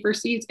in safer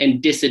seats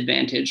and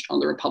disadvantaged on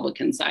the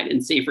Republican side in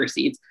safer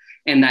seats.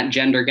 And that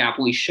gender gap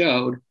we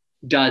showed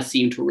does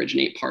seem to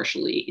originate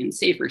partially in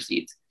safer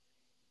seats.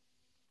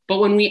 But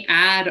when we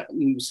add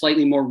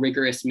slightly more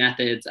rigorous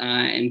methods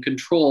and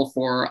control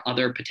for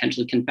other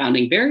potentially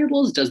confounding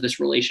variables, does this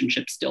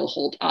relationship still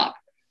hold up?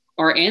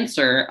 Our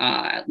answer,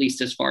 at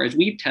least as far as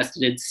we've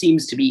tested it,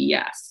 seems to be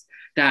yes,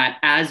 that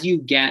as you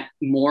get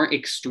more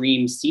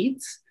extreme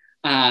seats,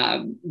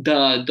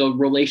 the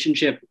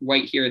relationship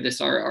right here, this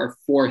our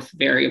fourth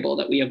variable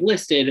that we have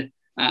listed,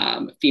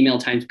 female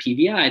times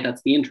PVI,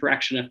 that's the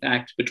interaction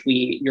effect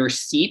between your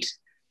seat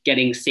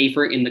getting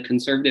safer in the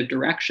conservative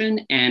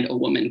direction and a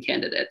woman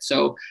candidate.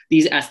 So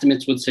these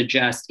estimates would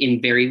suggest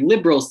in very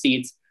liberal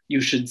seats,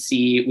 you should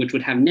see, which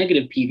would have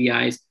negative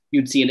PVIs,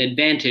 you'd see an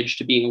advantage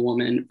to being a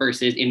woman,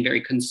 versus in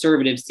very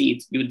conservative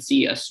seats, you would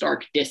see a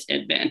stark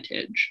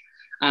disadvantage,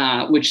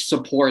 which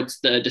supports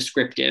the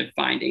descriptive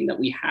finding that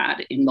we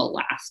had in the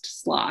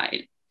last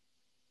slide.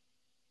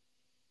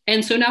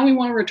 And so now we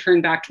want to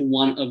return back to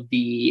one of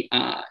the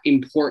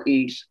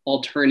important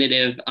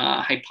alternative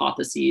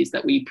hypotheses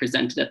that we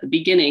presented at the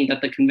beginning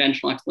that the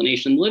conventional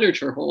explanation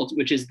literature holds,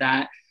 which is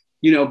that,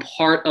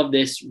 part of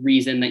this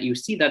reason that you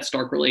see that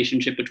stark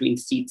relationship between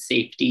seat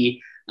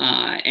safety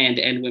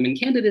and women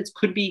candidates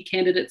could be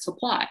candidate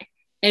supply.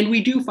 And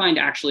we do find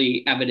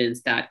actually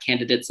evidence that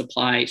candidate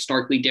supply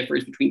starkly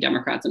differs between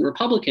Democrats and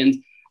Republicans.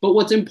 But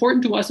what's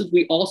important to us is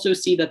we also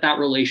see that that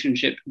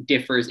relationship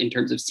differs in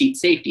terms of seat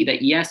safety,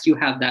 that yes, you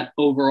have that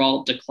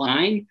overall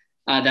decline,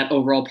 that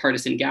overall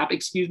partisan gap,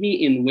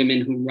 in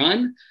women who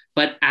run.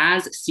 But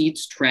as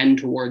seats trend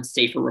towards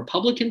safer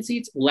Republican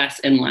seats, less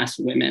and less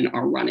women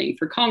are running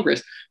for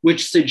Congress,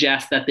 which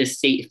suggests that this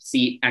safe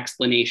seat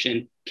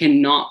explanation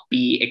cannot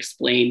be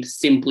explained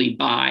simply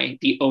by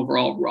the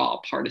overall raw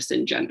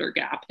partisan gender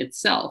gap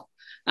itself.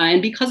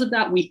 And because of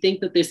that, we think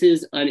that this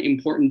is an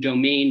important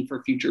domain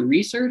for future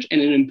research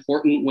and an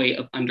important way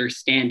of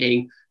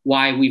understanding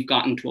why we've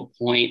gotten to a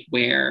point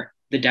where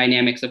the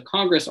dynamics of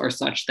Congress are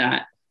such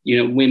that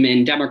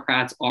women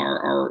Democrats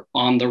are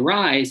on the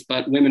rise,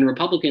 but women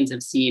Republicans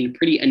have seen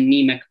pretty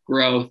anemic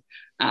growth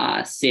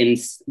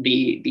since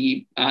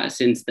the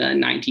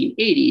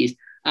 1980s.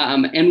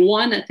 And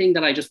one thing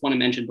that I just want to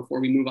mention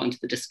before we move on to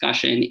the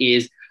discussion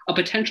is a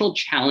potential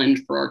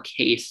challenge for our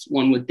case,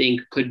 one would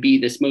think could be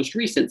this most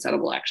recent set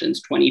of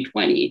elections,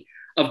 2020.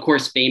 Of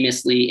course,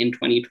 famously in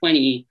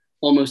 2020,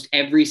 almost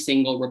every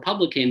single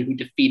Republican who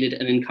defeated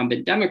an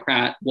incumbent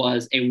Democrat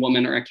was a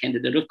woman or a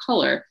candidate of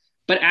color.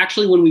 But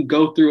actually, when we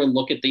go through and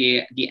look at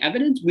the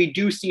evidence, we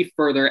do see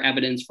further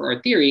evidence for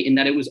our theory in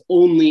that it was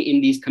only in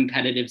these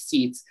competitive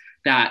seats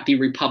that the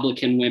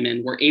Republican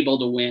women were able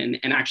to win.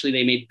 And actually,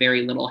 they made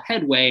very little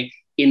headway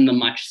in the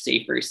much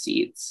safer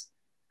seats.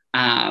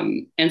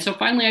 And so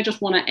finally, I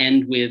just want to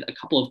end with a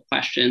couple of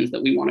questions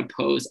that we want to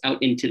pose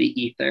out into the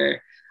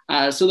ether.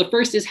 So the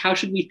first is, how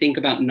should we think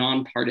about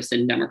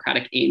nonpartisan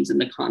Democratic aims in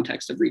the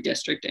context of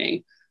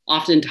redistricting?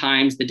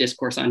 Oftentimes, the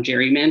discourse on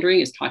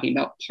gerrymandering is talking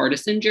about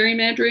partisan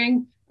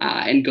gerrymandering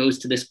and goes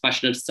to this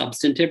question of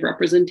substantive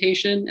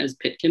representation, as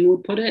Pitkin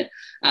would put it.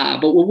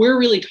 But what we're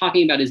really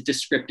talking about is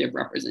descriptive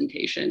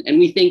representation. And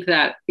we think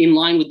that in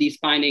line with these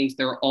findings,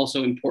 there are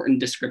also important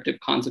descriptive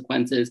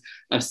consequences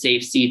of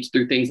safe seats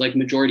through things like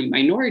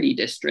majority-minority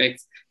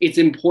districts. It's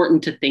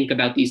important to think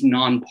about these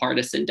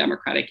nonpartisan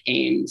Democratic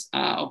aims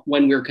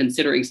when we're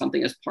considering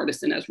something as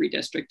partisan as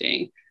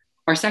redistricting.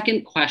 Our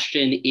second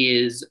question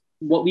is,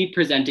 what we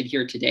presented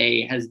here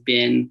today has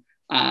been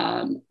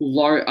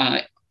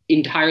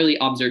entirely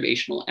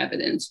observational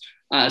evidence.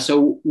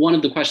 So one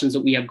of the questions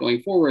that we have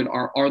going forward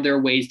are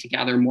there ways to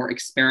gather more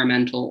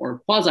experimental or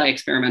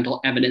quasi-experimental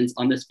evidence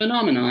on this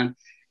phenomenon?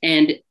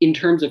 And in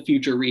terms of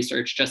future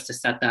research, just to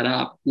set that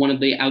up, one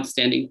of the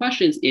outstanding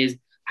questions is,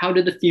 how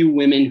do the few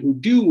women who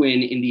do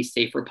win in these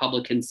safe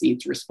Republican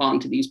seats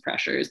respond to these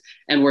pressures?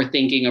 And we're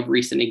thinking of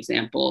recent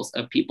examples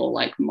of people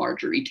like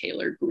Marjorie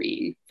Taylor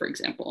Greene, for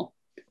example.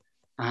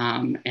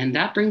 And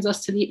that brings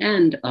us to the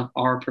end of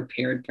our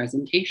prepared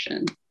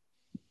presentation.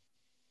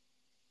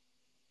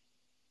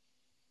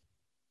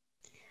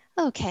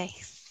 Okay,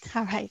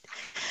 all right.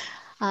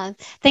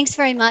 Thanks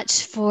very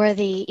much for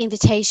the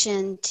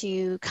invitation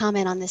to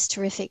comment on this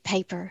terrific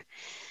paper.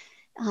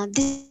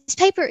 This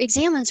paper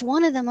examines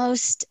one of the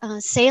most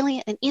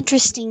salient and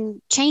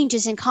interesting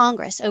changes in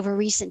Congress over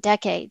recent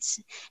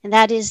decades, and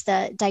that is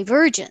the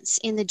divergence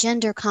in the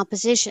gender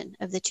composition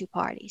of the two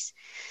parties.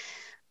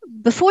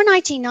 Before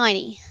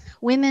 1990,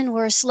 women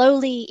were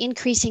slowly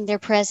increasing their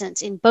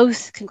presence in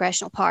both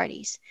congressional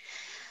parties.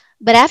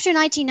 But after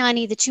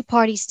 1990, the two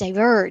parties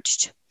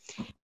diverged.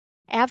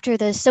 After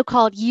the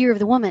so-called Year of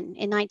the Woman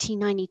in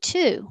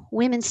 1992,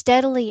 women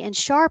steadily and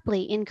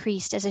sharply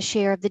increased as a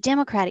share of the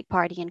Democratic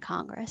Party in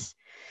Congress.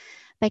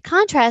 By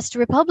contrast,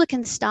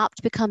 Republicans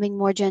stopped becoming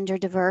more gender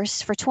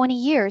diverse for 20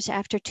 years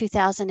after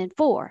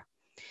 2004.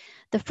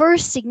 The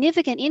first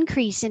significant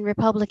increase in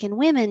Republican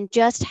women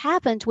just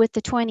happened with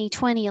the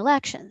 2020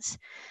 elections,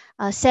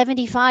 a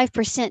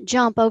 75%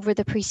 jump over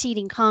the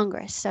preceding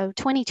Congress. So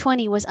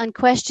 2020 was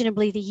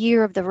unquestionably the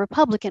year of the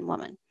Republican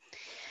woman.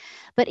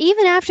 But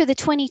even after the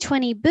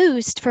 2020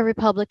 boost for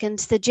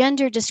Republicans, the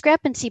gender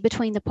discrepancy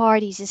between the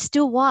parties is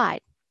still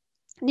wide.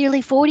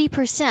 Nearly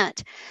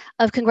 40%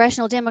 of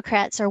congressional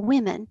Democrats are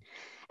women,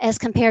 as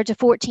compared to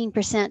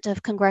 14%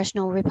 of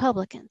congressional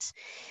Republicans.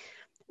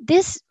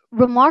 This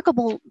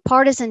remarkable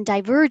partisan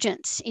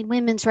divergence in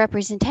women's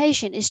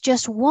representation is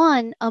just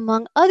one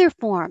among other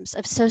forms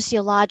of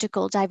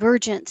sociological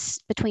divergence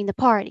between the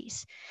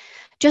parties.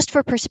 Just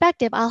for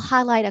perspective, I'll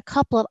highlight a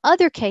couple of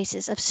other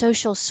cases of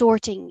social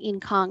sorting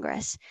in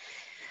Congress.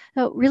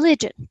 So,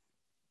 religion.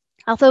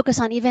 I'll focus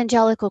on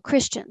evangelical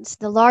Christians,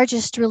 the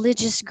largest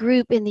religious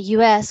group in the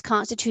U.S.,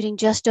 constituting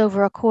just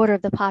over a quarter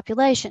of the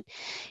population.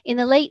 In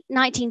the late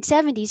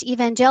 1970s,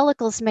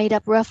 evangelicals made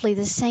up roughly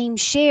the same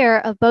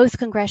share of both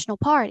congressional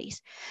parties.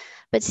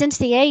 But since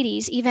the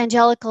 80s,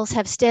 evangelicals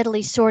have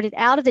steadily sorted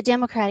out of the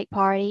Democratic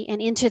Party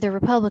and into the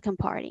Republican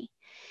Party.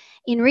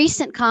 In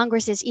recent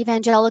Congresses,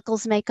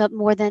 evangelicals make up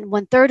more than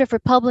 1/3 of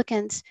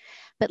Republicans,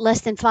 but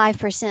less than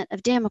 5%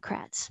 of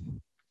Democrats.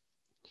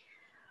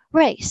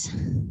 Race.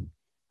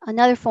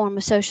 Another form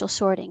of social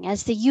sorting.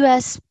 As the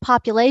U.S.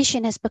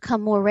 population has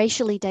become more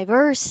racially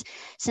diverse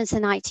since the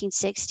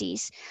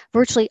 1960s,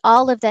 virtually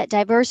all of that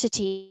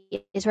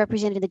diversity is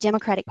represented in the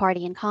Democratic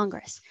Party in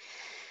Congress.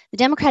 The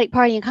Democratic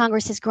Party in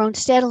Congress has grown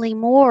steadily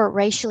more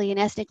racially and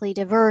ethnically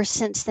diverse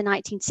since the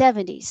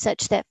 1970s,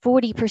 such that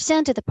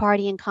 40% of the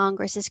party in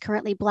Congress is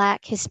currently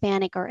Black,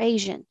 Hispanic, or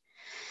Asian.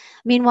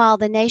 Meanwhile,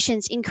 the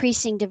nation's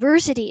increasing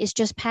diversity is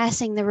just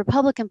passing the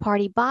Republican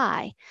Party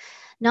by.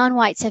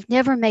 Non-whites have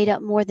never made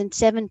up more than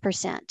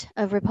 7%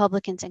 of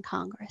Republicans in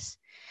Congress.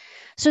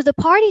 So the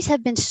parties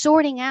have been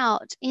sorting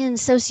out in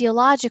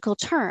sociological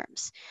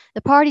terms.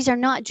 The parties are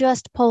not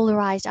just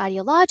polarized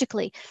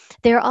ideologically,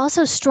 they're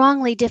also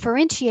strongly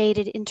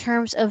differentiated in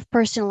terms of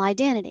personal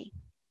identity.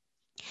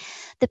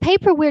 The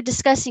paper we're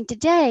discussing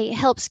today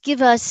helps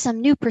give us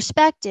some new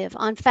perspective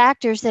on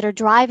factors that are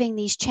driving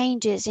these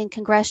changes in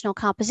congressional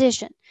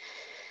composition.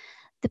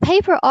 The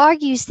paper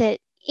argues that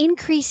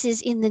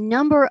increases in the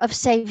number of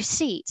safe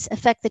seats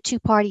affect the two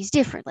parties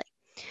differently.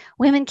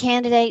 Women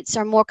candidates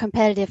are more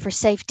competitive for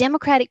safe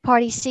Democratic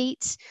Party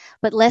seats,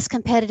 but less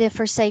competitive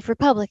for safe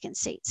Republican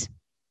seats.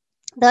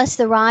 Thus,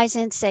 the rise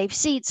in safe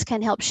seats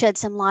can help shed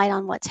some light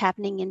on what's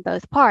happening in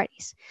both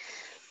parties.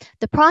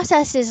 The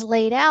processes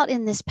laid out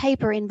in this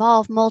paper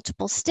involve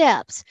multiple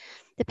steps.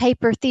 The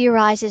paper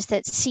theorizes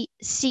that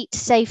seat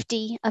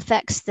safety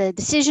affects the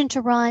decision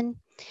to run,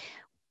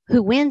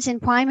 who wins in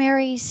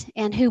primaries,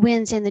 and who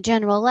wins in the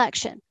general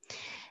election.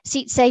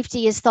 Seat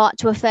safety is thought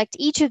to affect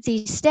each of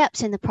these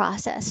steps in the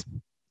process.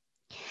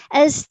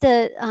 As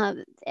the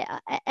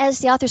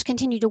authors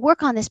continue to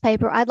work on this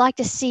paper, I'd like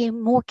to see a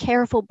more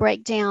careful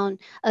breakdown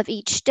of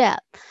each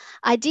step.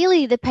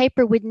 Ideally, the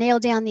paper would nail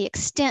down the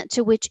extent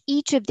to which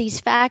each of these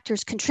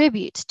factors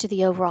contributes to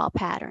the overall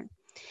pattern.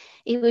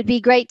 It would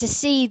be great to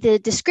see the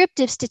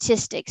descriptive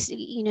statistics,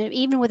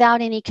 even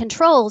without any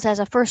controls, as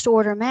a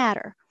first-order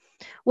matter.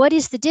 What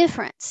is the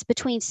difference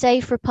between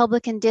safe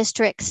Republican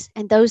districts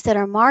and those that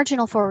are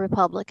marginal for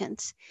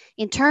Republicans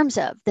in terms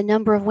of the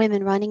number of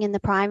women running in the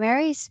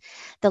primaries,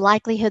 the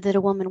likelihood that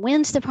a woman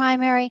wins the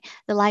primary,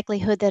 the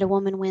likelihood that a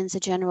woman wins a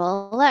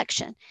general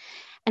election?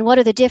 And what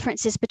are the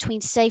differences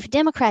between safe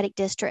Democratic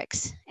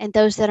districts and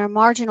those that are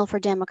marginal for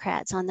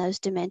Democrats on those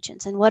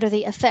dimensions? And what are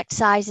the effect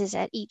sizes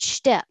at each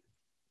step?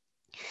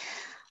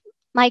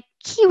 My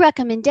key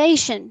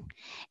recommendation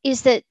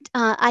is that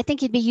I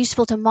think it'd be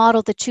useful to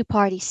model the two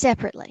parties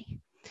separately.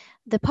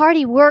 The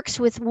party works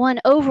with one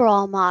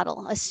overall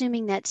model,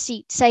 assuming that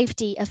seat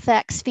safety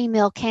affects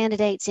female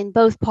candidates in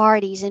both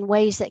parties in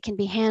ways that can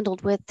be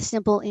handled with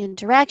simple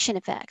interaction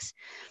effects.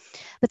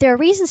 But there are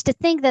reasons to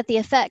think that the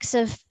effects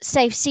of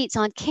safe seats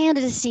on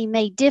candidacy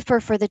may differ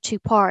for the two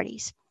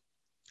parties.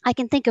 I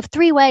can think of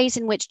three ways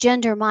in which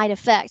gender might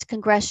affect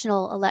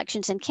congressional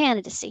elections and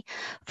candidacy.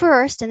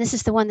 First, and this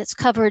is the one that's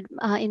covered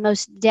in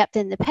most depth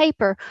in the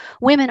paper,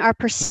 women are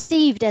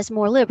perceived as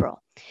more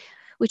liberal,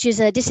 which is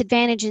a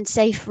disadvantage in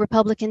safe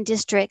Republican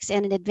districts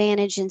and an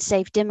advantage in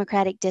safe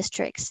Democratic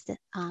districts.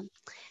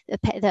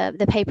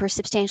 The paper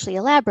substantially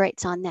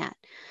elaborates on that.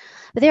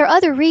 But there are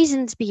other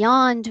reasons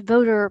beyond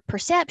voter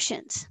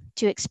perceptions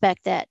to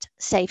expect that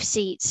safe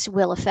seats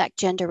will affect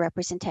gender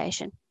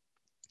representation.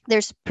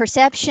 There's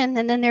perception,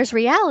 and then there's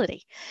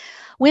reality.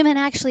 Women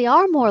actually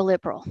are more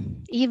liberal,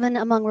 even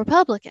among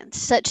Republicans,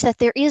 such that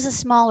there is a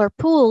smaller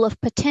pool of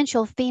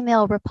potential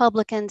female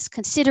Republicans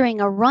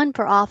considering a run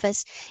for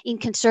office in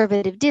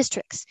conservative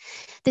districts.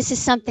 This is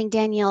something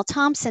Danielle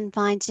Thompson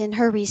finds in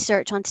her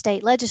research on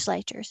state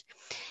legislatures.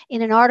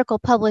 In an article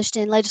published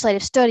in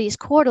Legislative Studies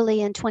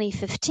Quarterly in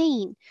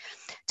 2015,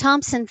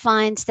 Thompson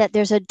finds that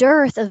there's a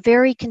dearth of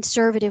very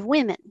conservative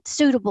women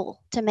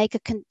suitable to make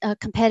a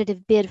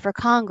competitive bid for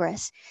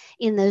Congress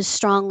in those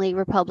strongly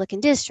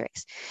Republican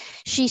districts.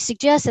 She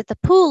suggests that the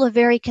pool of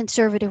very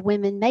conservative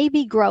women may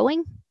be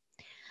growing,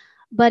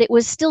 but it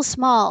was still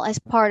small as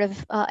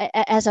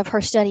of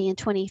her study in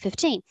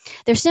 2015.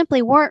 There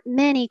simply weren't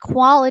many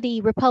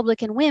quality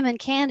Republican women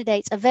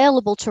candidates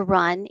available to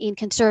run in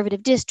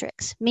conservative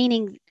districts,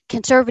 meaning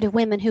conservative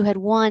women who had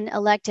won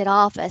elected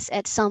office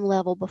at some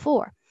level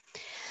before.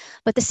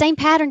 But the same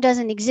pattern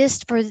doesn't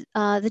exist for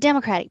the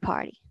Democratic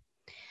Party.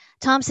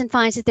 Thompson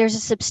finds that there's a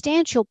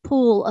substantial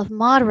pool of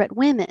moderate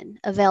women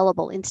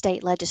available in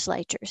state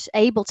legislatures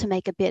able to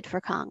make a bid for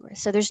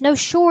Congress. So there's no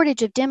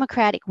shortage of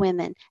Democratic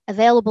women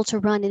available to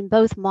run in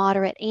both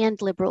moderate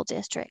and liberal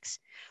districts.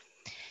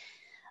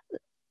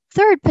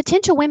 Third,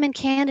 potential women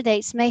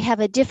candidates may have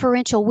a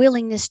differential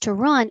willingness to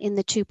run in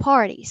the two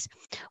parties.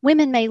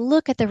 Women may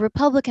look at the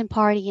Republican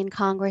Party in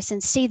Congress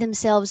and see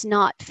themselves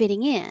not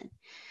fitting in.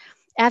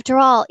 After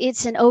all,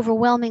 it's an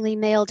overwhelmingly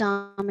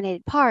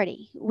male-dominated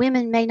party.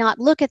 Women may not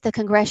look at the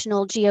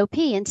congressional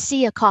GOP and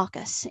see a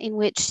caucus in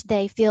which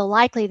they feel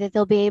likely that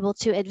they'll be able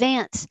to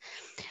advance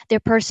their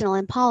personal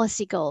and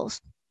policy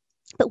goals.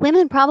 But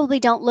women probably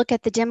don't look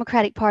at the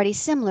Democratic Party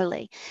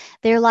similarly.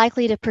 They're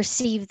likely to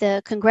perceive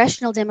the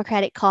Congressional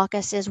Democratic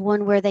Caucus as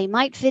one where they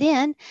might fit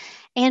in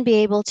and be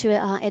able to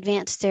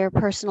advance their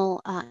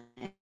personal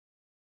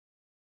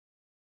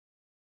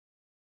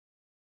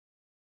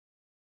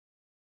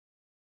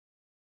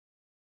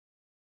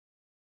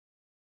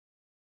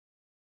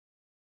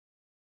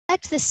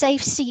the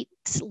safe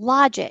seats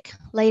logic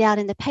laid out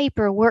in the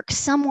paper works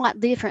somewhat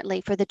differently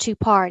for the two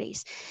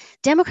parties.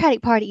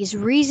 Democratic Party is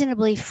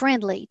reasonably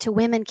friendly to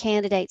women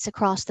candidates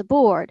across the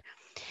board.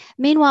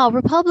 Meanwhile,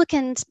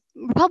 Republican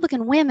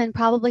women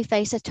probably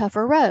face a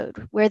tougher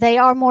road, where they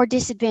are more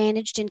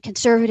disadvantaged in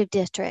conservative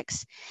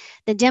districts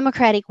than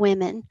Democratic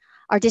women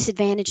are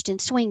disadvantaged in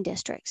swing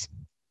districts.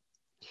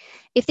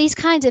 If these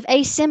kinds of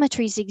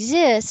asymmetries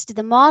exist,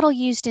 the model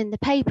used in the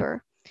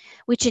paper,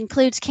 which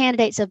includes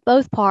candidates of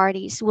both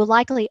parties, will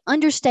likely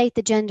understate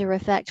the gender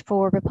effect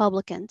for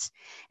Republicans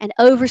and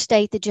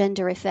overstate the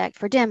gender effect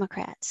for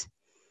Democrats.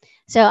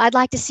 So I'd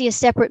like to see a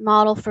separate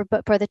model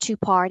for the two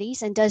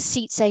parties, and does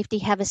seat safety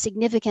have a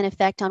significant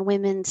effect on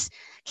women's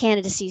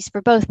candidacies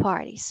for both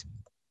parties?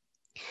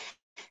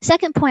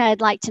 Second point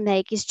I'd like to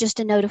make is just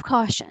a note of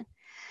caution.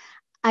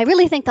 I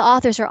really think the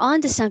authors are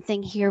onto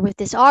something here with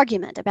this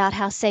argument about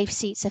how safe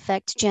seats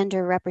affect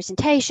gender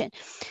representation,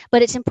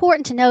 but it's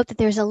important to note that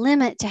there's a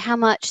limit to how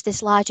much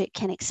this logic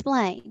can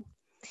explain.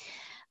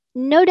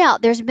 No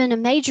doubt there's been a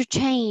major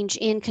change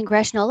in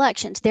congressional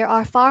elections. There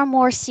are far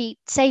more safe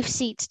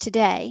seats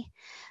today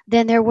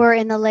than there were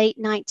in the late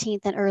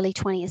 19th and early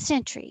 20th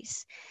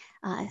centuries.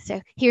 So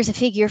here's a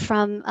figure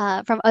from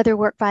other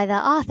work by the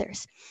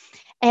authors.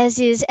 As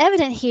is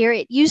evident here,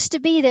 it used to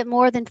be that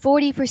more than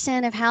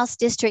 40% of House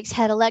districts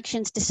had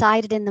elections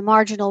decided in the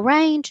marginal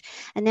range,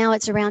 and now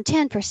it's around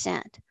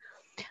 10%.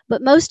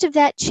 But most of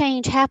that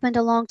change happened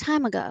a long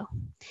time ago.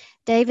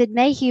 David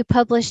Mayhew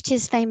published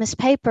his famous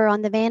paper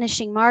on the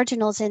vanishing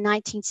marginals in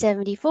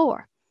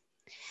 1974.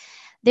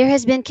 There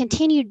has been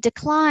continued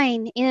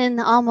decline in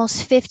the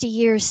almost 50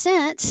 years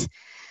since,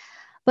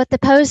 but the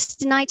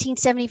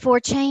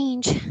post-1974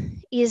 change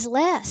is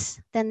less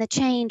than the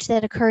change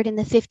that occurred in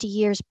the 50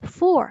 years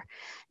before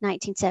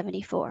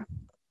 1974.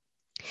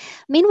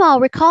 Meanwhile,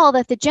 recall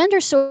that the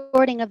gender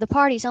sorting of the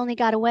parties only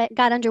got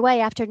underway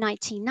after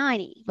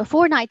 1990.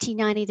 Before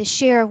 1990, the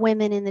share of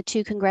women in the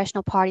two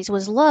congressional parties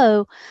was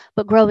low,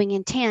 but growing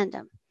in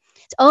tandem.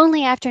 It's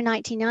only after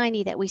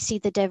 1990 that we see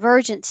the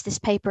divergence this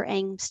paper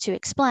aims to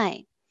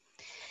explain.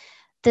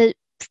 The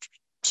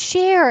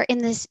share in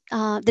this,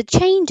 the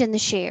change in the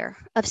share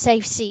of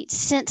safe seats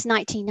since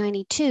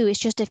 1992 is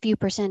just a few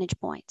percentage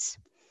points.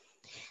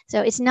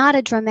 So it's not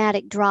a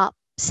dramatic drop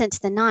since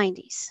the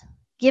 90s.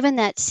 Given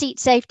that seat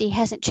safety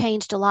hasn't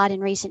changed a lot in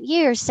recent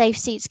years, safe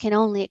seats can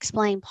only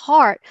explain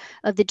part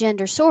of the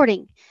gender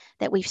sorting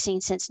that we've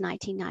seen since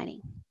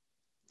 1990.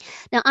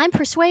 Now, I'm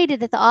persuaded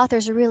that the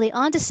authors are really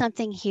onto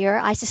something here.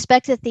 I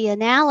suspect that the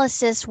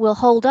analysis will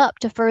hold up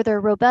to further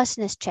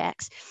robustness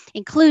checks,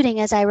 including,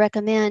 as I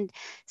recommend,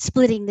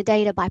 splitting the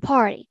data by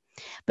party.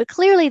 But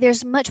clearly,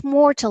 there's much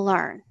more to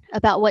learn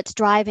about what's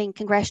driving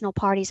congressional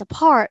parties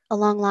apart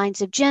along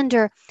lines of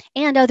gender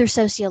and other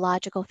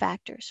sociological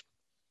factors.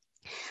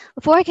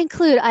 Before I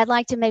conclude, I'd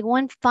like to make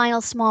one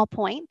final small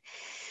point.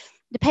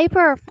 The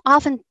paper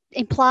often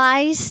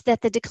implies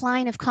that the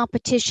decline of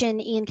competition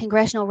in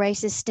congressional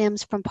races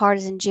stems from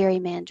partisan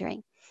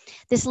gerrymandering.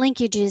 This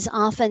linkage is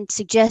often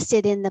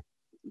suggested in the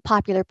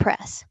popular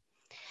press.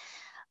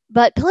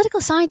 But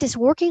political scientists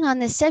working on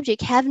this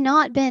subject have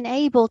not been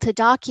able to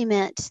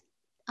document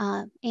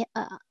an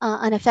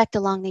effect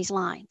along these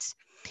lines.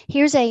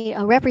 Here's a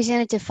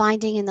representative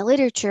finding in the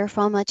literature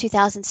from a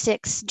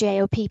 2006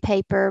 JOP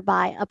paper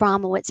by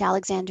Abramowitz,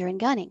 Alexander, and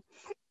Gunning.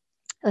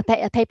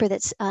 A paper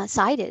that's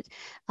cited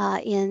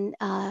in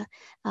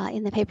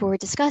the paper we're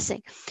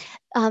discussing.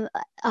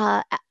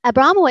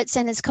 Abramowitz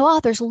and his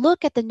co-authors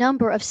look at the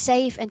number of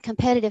safe and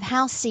competitive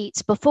House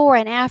seats before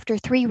and after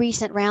 3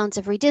 recent rounds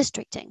of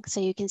redistricting. So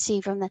you can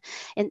see from the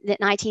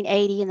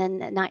 1980 and then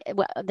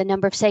the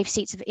number of safe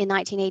seats in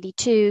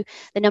 1982,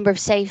 the number of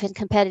safe and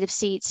competitive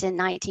seats in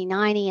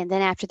 1990, and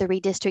then after the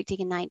redistricting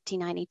in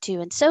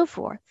 1992, and so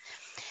forth.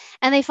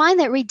 And they find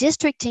that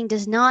redistricting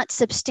does not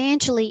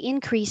substantially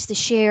increase the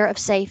share of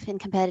safe and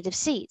competitive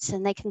seats.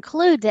 And they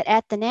conclude that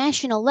at the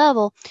national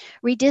level,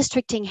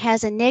 redistricting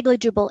has a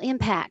negligible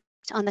impact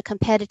on the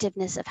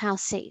competitiveness of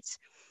House seats.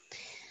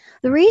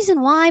 The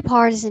reason why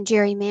partisan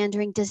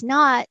gerrymandering does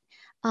not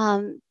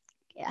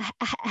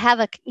have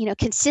a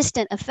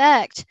consistent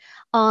effect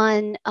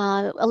on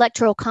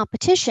electoral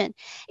competition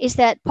is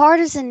that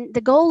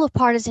the goal of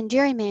partisan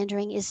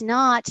gerrymandering is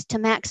not to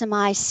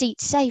maximize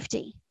seat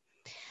safety.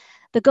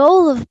 The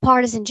goal of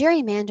partisan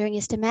gerrymandering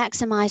is to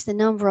maximize the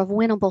number of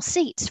winnable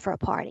seats for a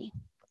party.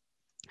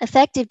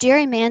 Effective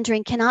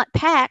gerrymandering cannot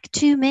pack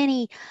too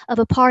many of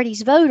a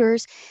party's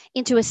voters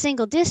into a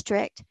single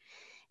district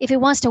if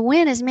it wants to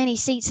win as many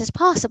seats as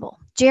possible.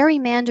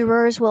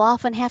 Gerrymanderers will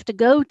often have to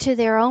go to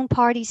their own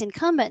party's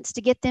incumbents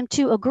to get them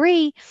to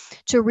agree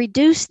to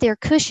reduce their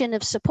cushion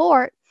of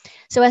support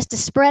so as to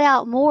spread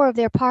out more of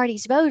their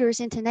party's voters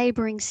into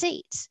neighboring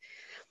seats.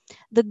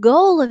 The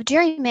goal of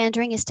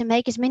gerrymandering is to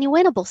make as many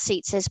winnable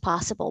seats as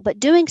possible, but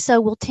doing so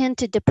will tend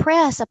to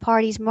depress a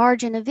party's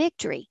margin of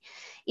victory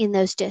in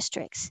those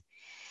districts.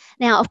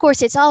 Now, of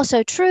course, it's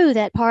also true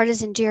that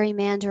partisan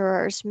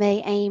gerrymanderers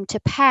may aim to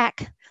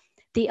pack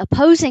the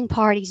opposing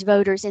party's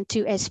voters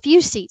into as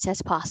few seats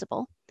as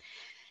possible.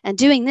 And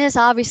doing this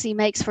obviously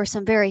makes for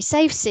some very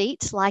safe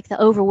seats, like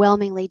the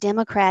overwhelmingly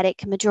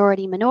Democratic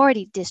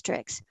majority-minority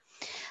districts.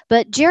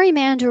 But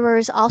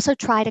gerrymanderers also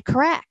try to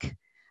crack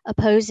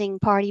opposing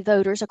party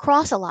voters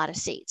across a lot of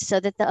seats so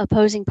that the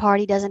opposing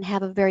party doesn't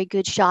have a very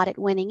good shot at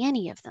winning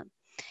any of them.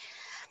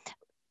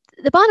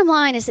 The bottom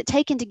line is that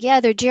taken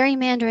together,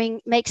 gerrymandering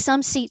makes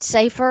some seats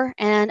safer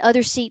and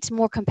other seats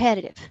more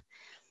competitive.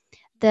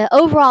 The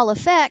overall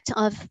effect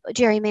of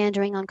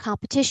gerrymandering on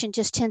competition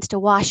just tends to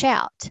wash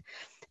out.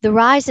 The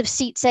rise of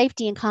seat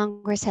safety in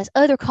Congress has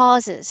other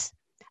causes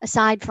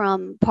aside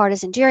from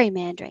partisan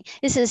gerrymandering.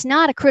 This is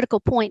not a critical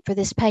point for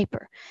this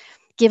paper,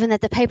 given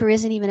that the paper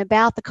isn't even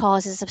about the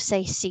causes of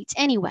safe seats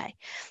anyway.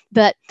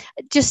 But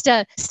just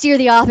to steer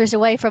the authors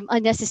away from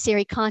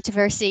unnecessary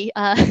controversy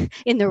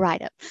in the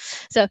write-up.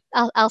 So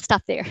I'll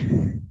stop there.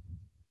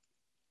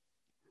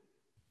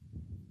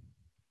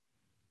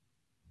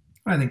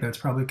 I think that's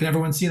probably, can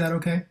everyone see that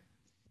okay?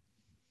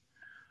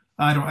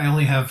 I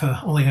only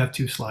have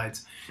 2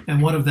 slides,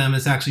 and one of them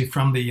is actually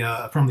from the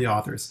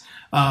authors.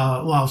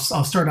 Well,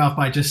 I'll start off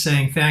by just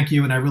saying thank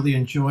you, and I really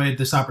enjoyed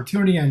this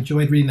opportunity. I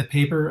enjoyed reading the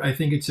paper. I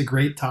think it's a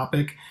great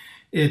topic.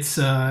 It's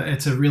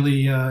a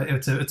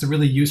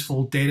really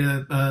useful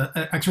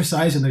data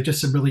exercise, and there's just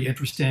some really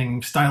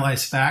interesting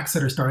stylized facts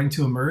that are starting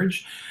to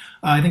emerge.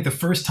 I think the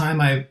first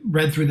time I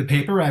read through the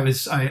paper, I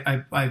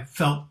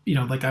felt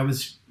like I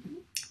was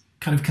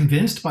kind of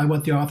convinced by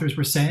what the authors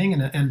were saying,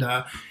 and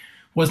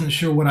wasn't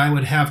sure what I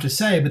would have to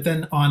say. But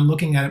then on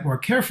looking at it more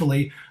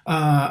carefully,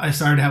 I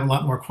started to have a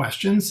lot more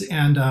questions,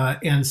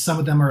 and some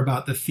of them are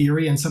about the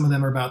theory and some of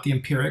them are about the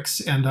empirics,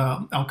 and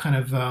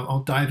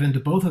I'll dive into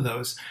both of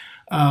those.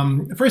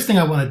 The first thing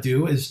I want to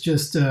do is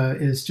just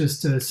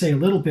to say a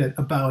little bit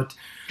about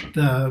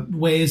the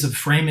ways of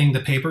framing the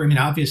paper. I mean,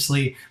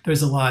 obviously,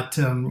 there's a lot.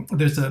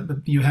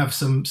 You have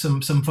some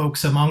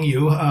folks among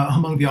you,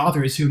 among the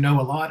authors, who know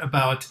a lot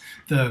about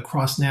the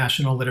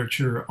cross-national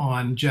literature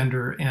on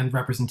gender and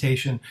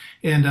representation,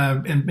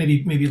 and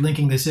maybe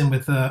linking this in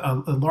with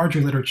a larger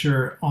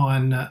literature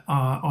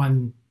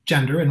on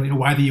gender and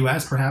why the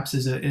U.S. perhaps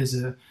is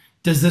a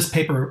does this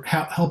paper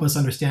help us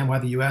understand why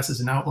the U.S. is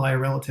an outlier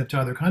relative to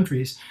other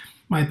countries?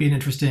 Might be an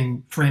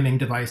interesting framing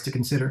device to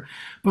consider.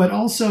 But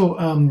also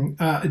in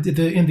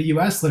the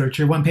U.S.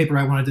 literature, one paper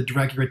I wanted to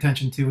direct your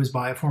attention to is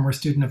by a former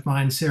student of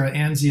mine. Sarah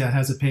Anzia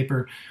has a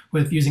paper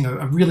with using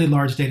a really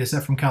large data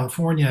set from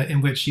California,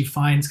 in which she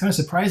finds kind of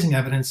surprising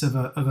evidence of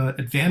an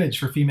advantage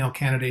for female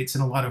candidates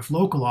in a lot of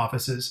local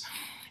offices,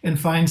 and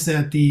finds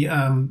that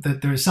that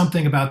there's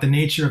something about the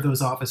nature of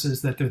those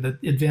offices, that the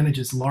advantage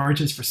is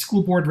largest for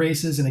school board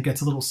races, and it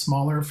gets a little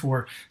smaller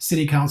for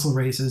city council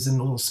races and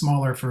a little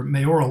smaller for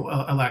mayoral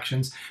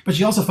elections. But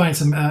she also finds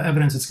some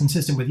evidence that's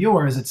consistent with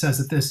yours. It says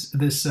that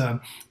this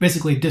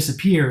basically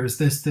disappears,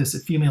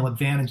 this female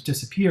advantage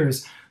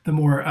disappears the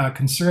more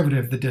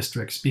conservative the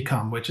districts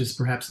become, which is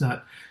perhaps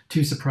not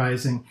too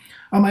surprising.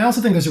 I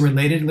also think there's a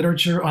related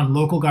literature on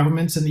local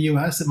governments in the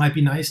U.S. that might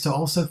be nice to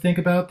also think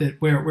about, that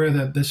where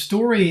the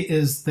story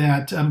is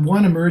that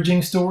one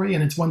emerging story,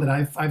 and it's one that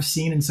I've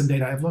seen in some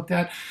data I've looked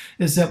at,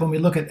 is that when we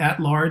look at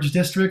large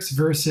districts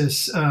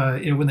versus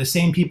when the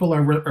same people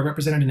are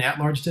represented in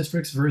at-large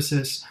districts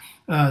versus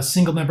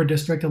single-member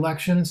district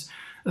elections,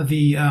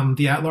 the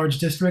at-large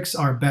districts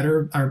are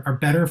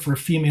better for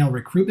female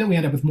recruitment. We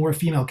end up with more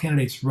female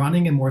candidates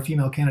running and more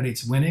female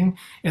candidates winning,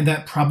 and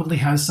that probably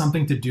has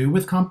something to do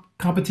with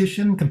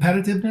competition,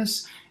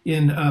 competitiveness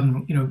in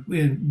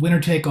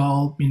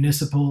winner-take-all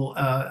municipal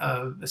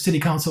city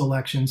council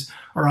elections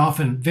are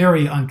often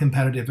very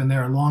uncompetitive, and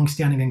there are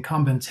long-standing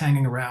incumbents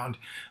hanging around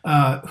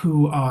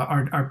who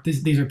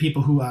these are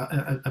people who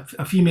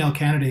a female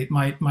candidate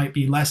might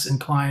be less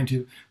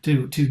inclined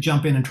to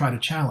jump in and try to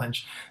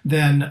challenge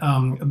than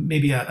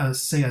maybe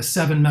say a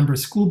 7-member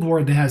school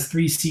board that has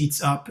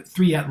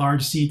 3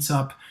 at-large seats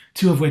up,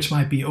 2 of which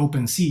might be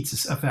open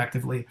seats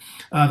effectively.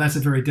 That's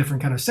a very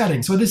different kind of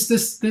setting. So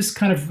this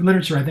kind of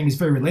literature, I think, is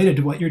very related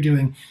to what you're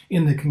doing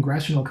in the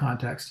congressional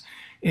context.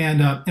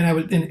 But I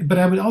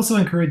would also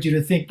encourage you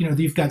to think,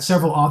 you've got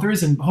several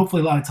authors and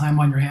hopefully a lot of time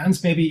on your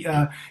hands. Maybe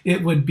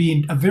it would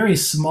be a very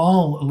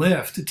small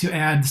lift to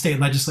add state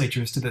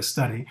legislatures to this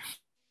study.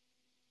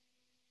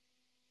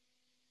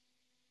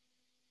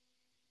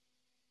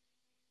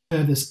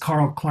 this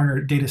Carl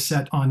Klarner data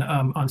set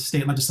on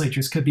state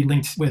legislatures could be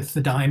linked with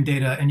the DIME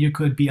data, and you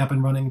could be up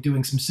and running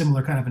doing some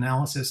similar kind of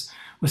analysis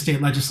with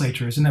state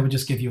legislatures, and that would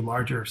just give you a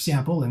larger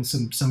sample and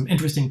some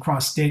interesting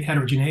cross-state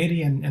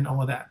heterogeneity and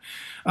all of that.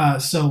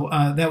 So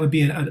that would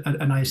be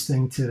a nice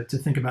thing to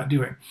think about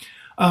doing.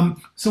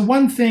 So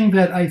one thing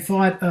that I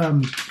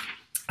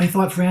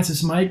thought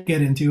Frances might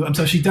get into,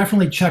 so she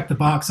definitely checked the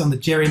box on the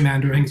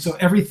gerrymandering. So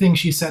everything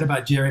she said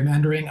about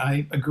gerrymandering,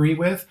 I agree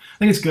with. I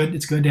think it's good.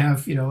 It's good to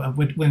have,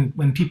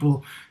 when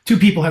two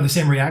people have the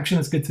same reaction,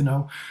 it's good to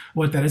know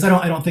what that is.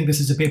 I don't think this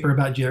is a paper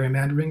about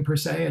gerrymandering per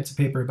se. It's a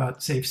paper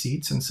about safe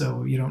seats, and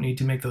so you don't need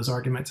to make those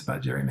arguments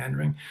about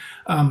gerrymandering.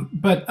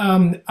 But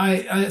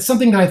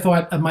something that I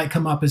thought might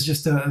come up is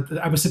just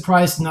I was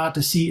surprised not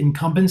to see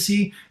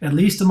incumbency, at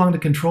least among the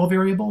control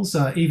variables.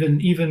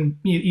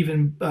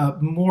 Even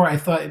more, I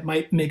thought it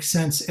might make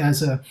sense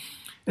as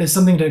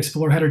something to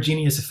explore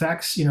heterogeneous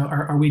effects.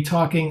 Are we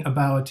talking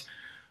about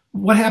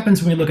what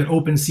happens when we look at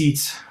open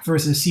seats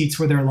versus seats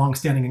where there are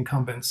longstanding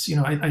incumbents?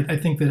 I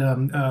think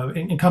that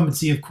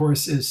incumbency, of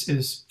course,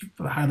 is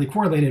highly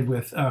correlated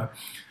with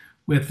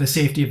the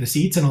safety of the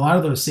seats, and a lot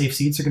of those safe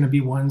seats are going to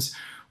be ones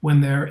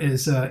when there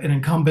is an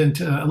incumbent,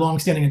 a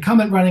longstanding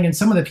incumbent running, and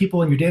some of the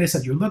people in your data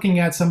set you're looking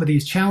at, some of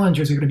these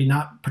challengers are going to be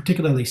not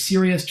particularly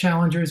serious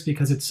challengers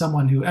because it's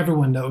someone who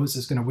everyone knows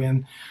is going to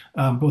win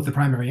both the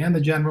primary and the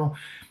general.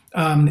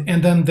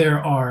 And then there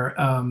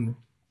are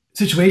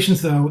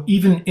situations, though,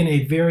 even in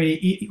a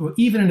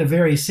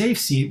very safe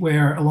seat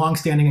where a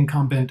longstanding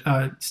incumbent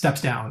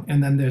steps down,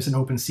 and then there's an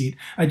open seat.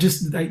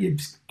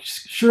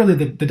 Surely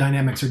the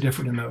dynamics are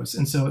different in those,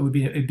 and so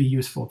it'd be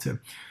useful to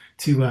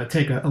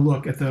take a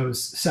look at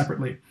those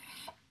separately.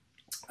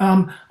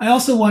 I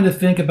also wanted to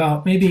think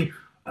about maybe,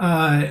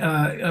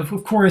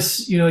 of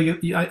course,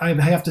 I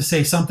have to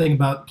say something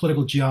about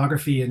political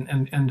geography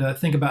and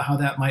think about how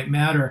that might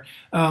matter.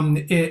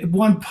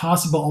 One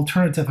possible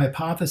alternative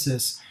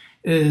hypothesis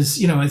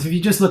is, if you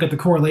just look at the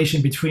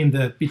correlation between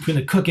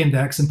the Cook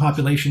index and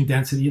population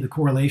density, the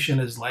correlation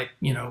is like,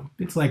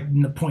 it's like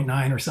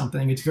 0.9 or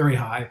something. It's very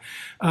high.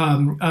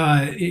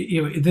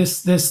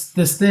 This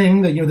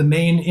thing that, the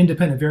main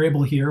independent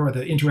variable here, or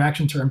the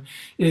interaction term,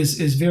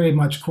 is very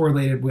much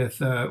correlated with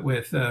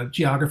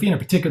geography in a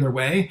particular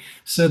way,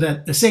 so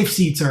that the safe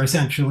seats are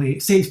essentially,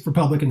 safe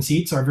Republican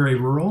seats are very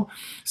rural.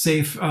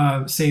 Safe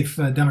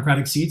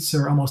Democratic seats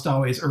are almost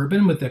always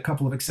urban, with a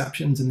couple of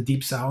exceptions in the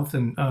Deep South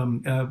and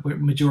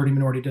majority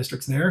minority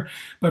districts there.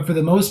 But for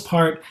the most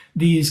part,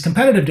 these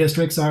competitive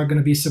districts are going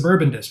to be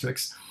suburban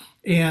districts.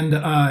 And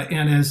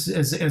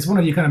as one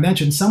of you kind of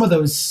mentioned, some of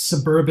those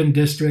suburban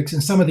districts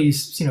and some of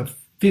these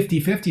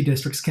 50-50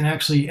 districts can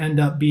actually end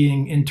up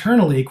being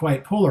internally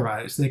quite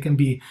polarized. They can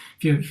be,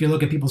 if you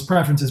look at people's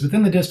preferences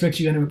within the districts,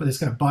 you end up with this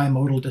kind of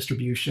bimodal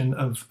distribution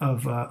of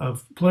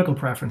political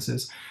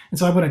preferences. And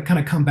so I want to kind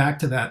of come back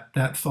to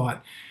that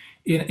thought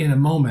in a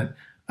moment.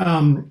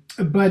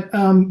 But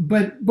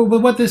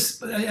what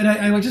this, and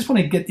I just want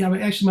to get, I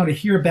actually want to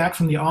hear back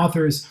from the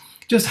authors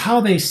just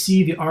how they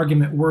see the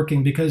argument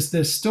working, because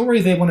the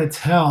story they want to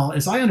tell,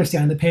 as I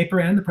understand the paper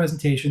and the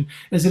presentation,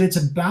 is that it's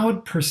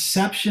about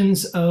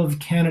perceptions of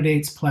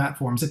candidates'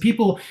 platforms, that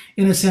people,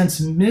 in a sense,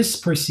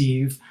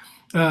 misperceive.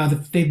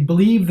 They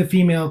believe the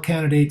female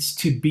candidates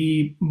to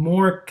be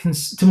more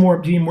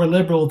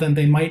liberal than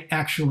they might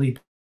actually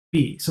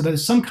be. So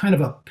there's some kind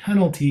of a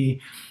penalty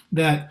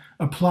that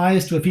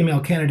applies to a female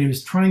candidate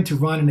who's trying to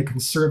run in a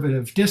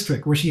conservative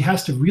district, where she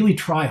has to really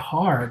try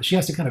hard. She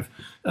has to kind of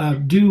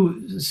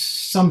do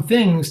some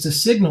things to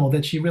signal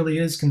that she really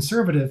is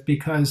conservative,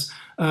 because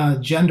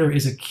gender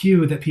is a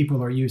cue that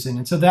people are using.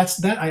 And so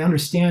that I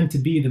understand to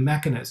be the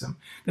mechanism,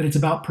 that it's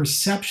about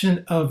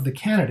perception of the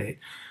candidate.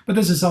 But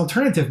there's this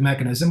alternative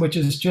mechanism, which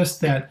is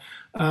just that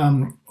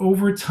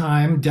over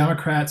time,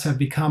 Democrats have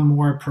become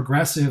more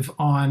progressive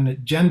on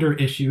gender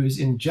issues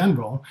in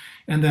general,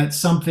 and that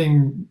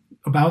something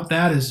about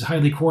that is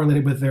highly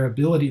correlated with their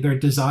ability, their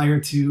desire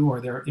to,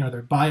 or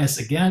their bias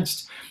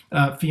against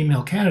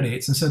female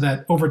candidates. And so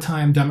that over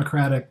time,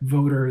 Democratic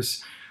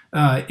voters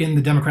in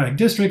the Democratic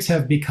districts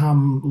have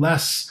become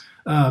less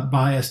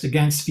biased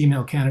against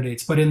female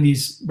candidates. But in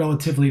these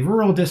relatively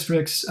rural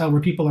districts where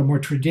people are more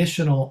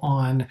traditional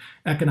on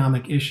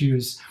economic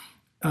issues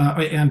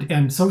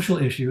and social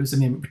issues, I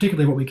mean,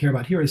 particularly what we care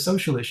about here is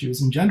social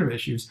issues and gender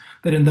issues,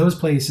 that in those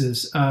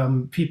places,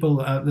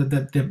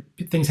 that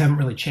things haven't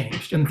really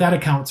changed. And that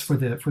accounts for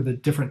the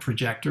different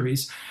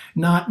trajectories,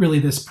 not really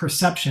this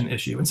perception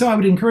issue. And so I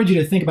would encourage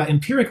you to think about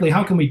empirically,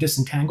 how can we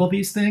disentangle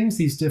these things,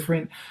 these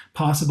different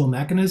possible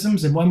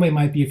mechanisms? And one way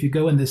might be if you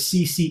go in the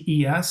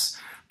CCES,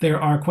 there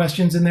are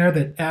questions in there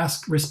that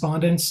ask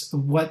respondents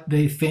what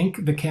they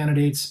think the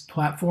candidates'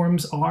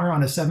 platforms are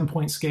on a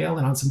 7-point scale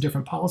and on some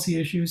different policy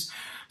issues.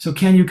 So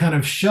can you kind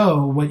of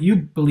show what you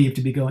believe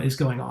to be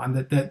going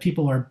on, that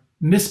people are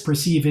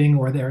misperceiving,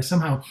 or they're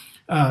somehow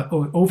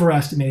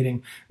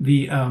overestimating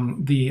the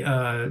kind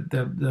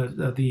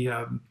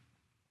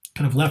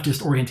of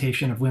leftist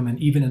orientation of women,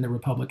 even in the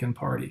Republican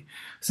Party,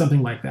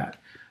 something like that.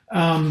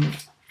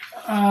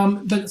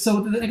 But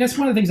so I guess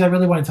one of the things I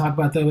really want to talk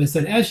about, though, is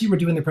that as you were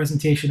doing the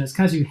presentation,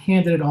 as you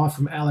handed it off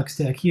from Alex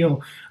to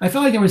Akhil, I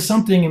felt like there was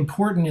something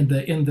important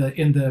in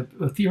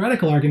the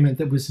theoretical argument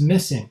that was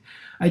missing.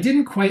 I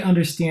didn't quite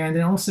understand,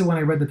 and also when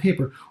I read the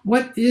paper,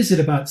 what is it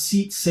about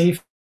seat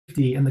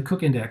safety and the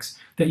Cook Index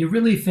that you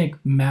really think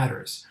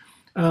matters?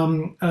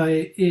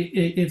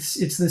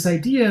 It's this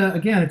idea,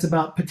 again, it's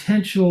about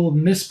potential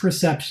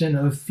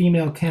misperception of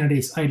female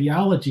candidates'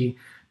 ideology.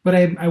 But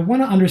I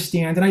want to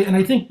understand, and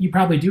I think you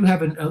probably do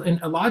have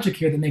a logic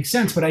here that makes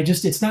sense, but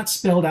it's not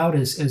spelled out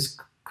as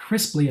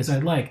crisply as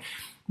I'd like.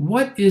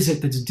 What is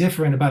it that's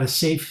different about a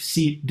safe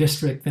seat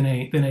district than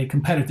a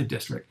competitive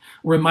district?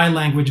 Or in my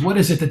language, what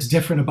is it that's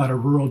different about a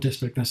rural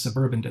district than a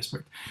suburban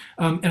district?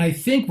 And I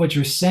think what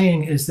you're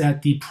saying is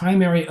that the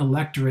primary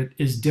electorate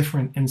is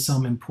different in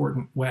some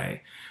important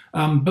way.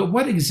 But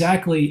what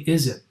exactly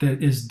is it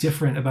that is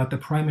different about the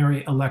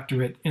primary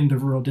electorate in the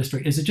rural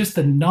district? Is it just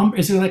the number?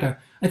 Is it like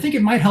I think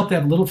it might help to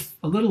have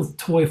a little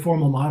toy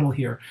formal model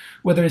here,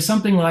 whether it's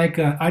something like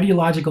an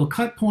ideological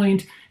cut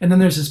point, and then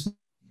there's this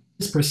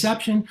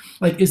misperception.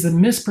 Like, is the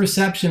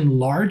misperception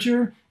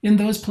larger in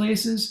those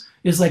places?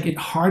 Is like it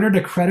harder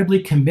to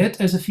credibly commit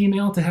as a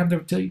female to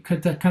have to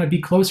kind of be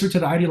closer to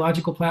the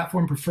ideological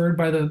platform preferred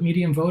by the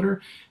median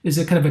voter? Is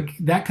it kind of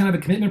that kind of a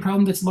commitment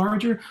problem that's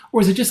larger,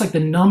 or is it just like the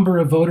number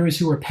of voters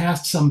who are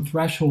past some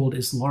threshold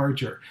is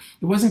larger?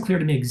 It wasn't clear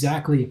to me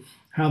exactly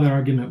how that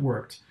argument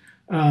worked.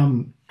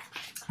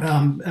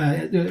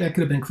 That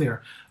could have been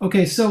clear.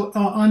 Okay, so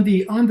on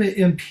the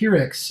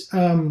empirics,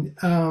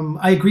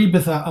 I agreed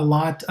with a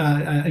lot.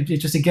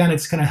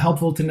 It's kind of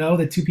helpful to know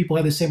that two people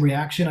had the same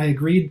reaction. I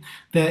agreed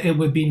that it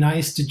would be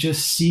nice to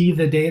just see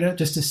the data,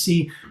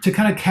 to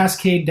kind of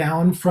cascade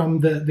down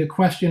from the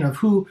question of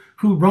who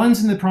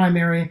runs in the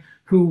primary,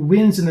 who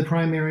wins in the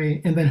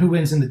primary, and then who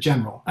wins in the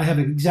general. I have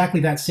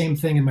exactly that same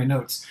thing in my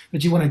notes.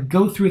 That you want to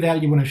go through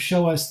that, you want to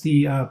show us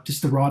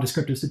just the raw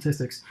descriptive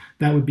statistics.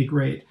 That would be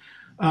great.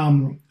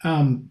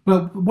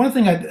 But one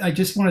thing I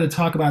just wanted to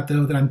talk about,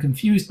 though, that I'm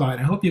confused by,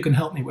 and I hope you can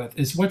help me with,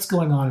 is what's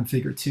going on in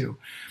Figure 2.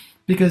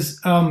 Because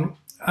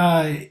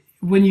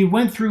when you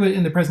went through it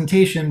in the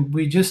presentation,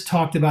 we just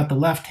talked about the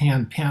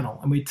left-hand panel.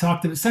 And we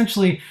talked that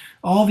essentially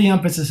all the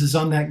emphasis is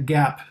on that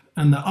gap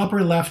on the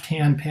upper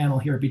left-hand panel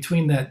here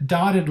between that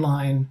dotted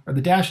line, or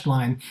the dashed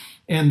line,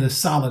 and the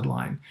solid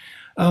line.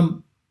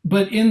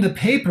 But in the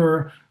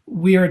paper,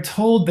 we are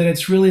told that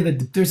it's really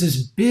there's this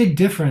big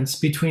difference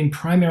between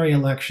primary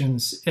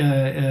elections,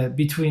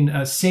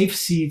 between safe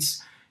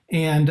seats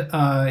and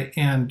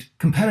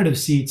competitive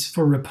seats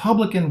for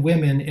Republican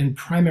women in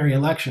primary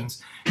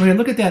elections. When I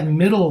look at that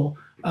middle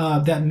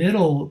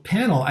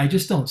panel, I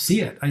just don't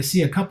see it. I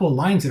see a couple of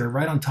lines that are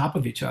right on top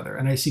of each other,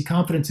 and I see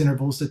confidence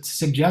intervals that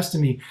suggest to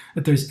me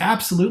that there's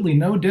absolutely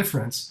no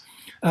difference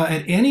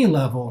at any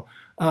level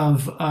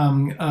of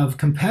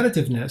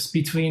competitiveness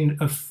between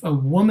a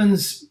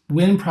woman's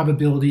win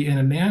probability and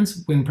a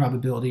man's win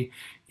probability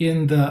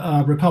in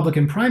the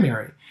Republican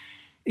primary.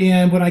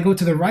 And when I go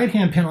to the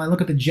right-hand panel, I look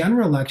at the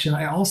general election,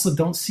 I also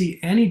don't see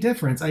any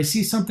difference. I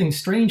see something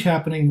strange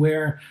happening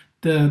where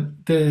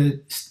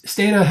the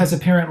Stata has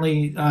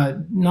apparently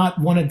not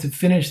wanted to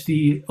finish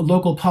the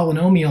local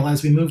polynomial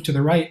as we move to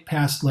the right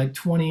past like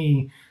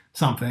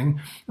 20-something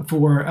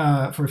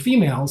for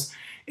females.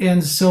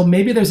 And so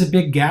maybe there's a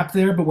big gap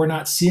there, but we're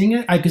not seeing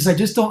it, because I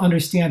just don't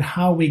understand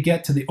how we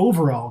get to the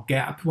overall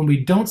gap when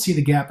we don't see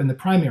the gap in the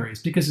primaries.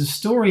 Because the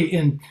story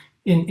in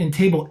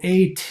table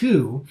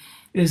A2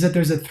 is that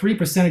there's a 3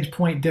 percentage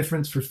point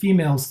difference for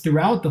females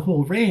throughout the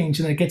whole range,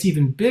 and it gets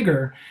even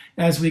bigger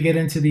as we get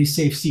into these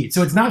safe seats.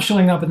 So it's not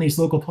showing up in these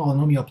local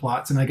polynomial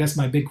plots, and I guess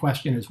my big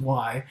question is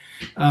why.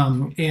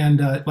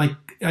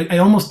 I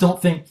almost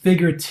don't think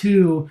Figure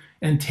 2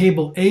 and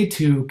table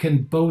A2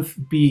 can both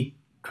be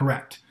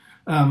correct.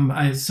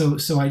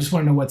 So I just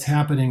want to know what's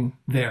happening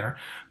there.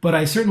 But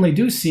I certainly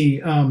do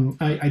see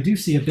I do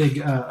see a big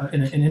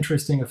an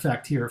interesting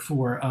effect here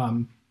for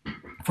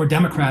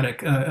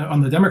Democratic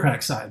on the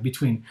Democratic side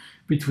between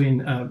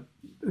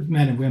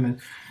men and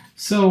women.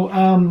 So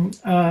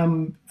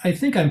I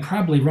think I'm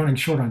probably running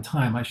short on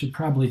time. I should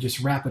probably just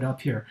wrap it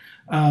up here.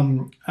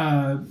 But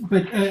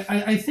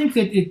I think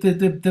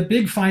that the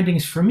big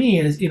findings for me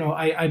is,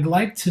 I'd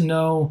like to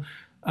know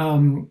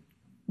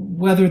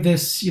whether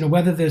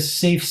this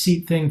safe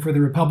seat thing for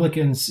the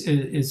Republicans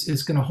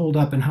is going to hold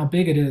up and how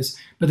big it is.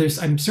 But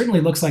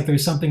certainly looks like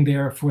there's something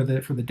there for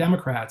the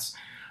Democrats.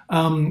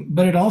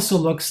 But it also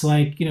looks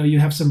like you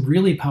have some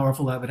really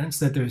powerful evidence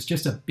that there's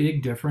just a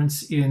big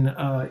difference in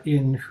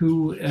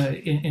who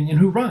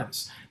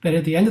runs. That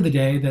at the end of the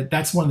day,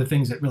 that's one of the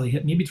things that really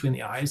hit me between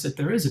the eyes. That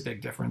there is a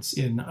big difference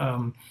in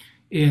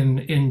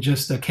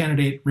just a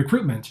candidate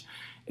recruitment.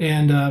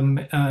 And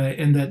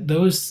that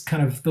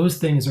those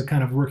things are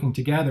kind of working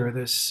together.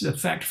 This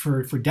effect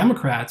for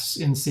Democrats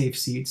in safe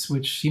seats,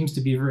 which seems to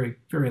be very,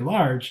 very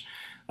large,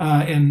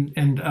 I'm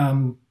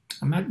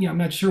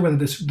not sure whether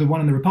the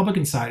one on the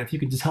Republican side, if you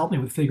could just help me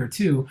with Figure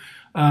 2,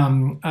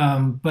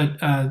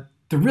 but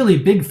the really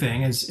big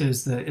thing is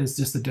just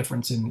the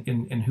difference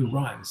in who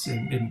runs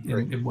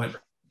in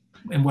what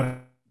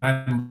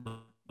I'm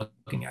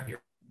looking at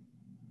here.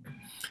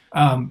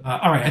 All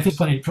right, I think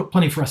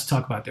plenty for us to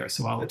talk about there.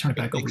 So I'll turn it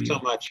back over to you.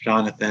 Thanks so much,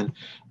 Jonathan.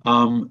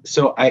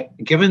 So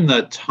given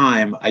the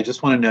time, I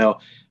just want to know,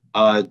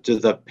 do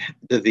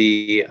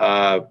the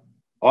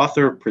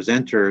author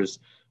presenters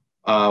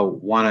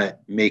want to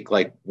make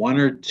like one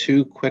or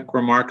two quick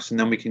remarks, and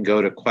then we can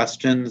go to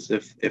questions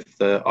if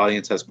the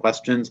audience has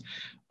questions.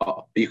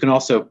 You can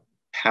also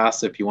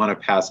pass if you want to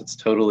pass. It's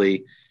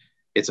totally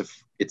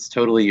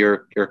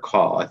your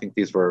call. I think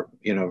these were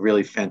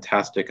really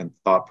fantastic and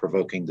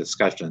thought-provoking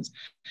discussions,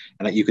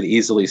 and you could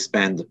easily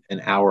spend an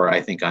hour, I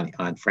think,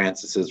 on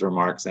Francis's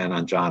remarks and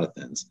on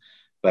Jonathan's,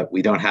 but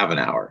we don't have an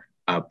hour.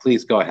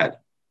 Please go ahead.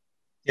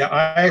 Yeah,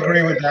 I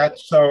agree with that.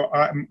 So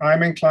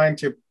I'm inclined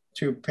to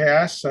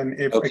pass, and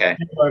if okay.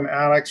 Akhil and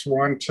Alex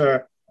want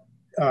to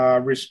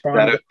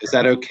respond. Is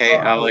that okay,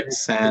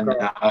 Alex and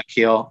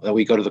Akhil, that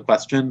we go to the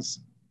questions?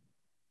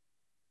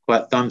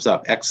 But thumbs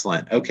up,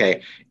 excellent.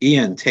 Okay,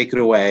 Ian, take it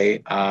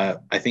away.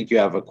 I think you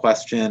have a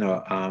question.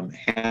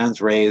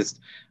 Hands raised.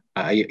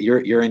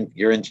 You're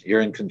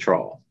in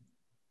control.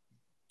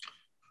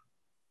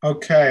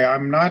 Okay,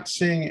 I'm not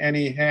seeing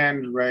any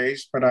hand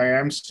raised, but I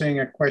am seeing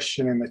a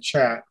question in the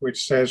chat,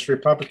 which says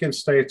Republican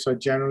states are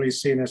generally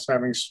seen as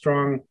having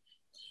strong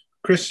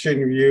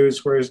Christian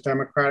views, whereas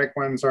Democratic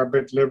ones are a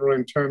bit liberal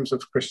in terms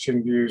of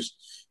Christian views.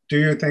 Do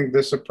you think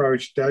this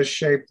approach does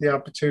shape the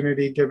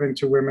opportunity given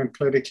to women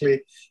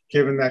politically,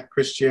 given that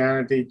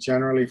Christianity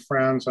generally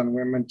frowns on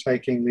women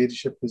taking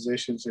leadership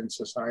positions in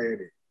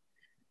society?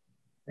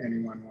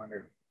 Anyone want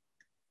to?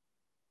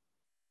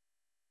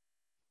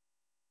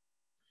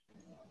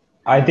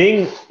 I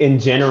think in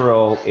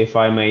general, if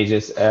I may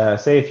just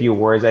say a few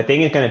words, I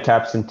think it kind of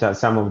taps into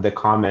some of the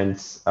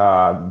comments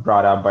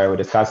brought up by our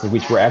discussants,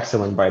 which were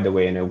excellent, by the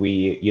way. And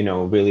we,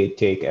 really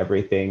take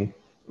everything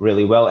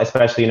really well,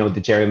 especially, the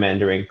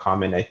gerrymandering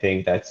comment. I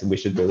think we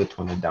should really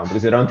tone it down,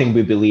 because I don't think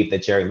we believe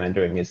that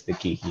gerrymandering is the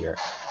key here.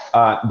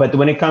 But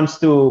when it comes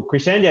to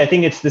Christianity, I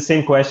think it's the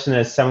same question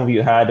as some of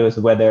you had, was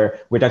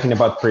whether we're talking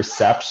about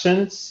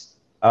perceptions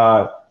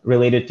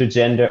related to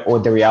gender, or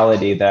the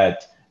reality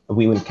that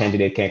women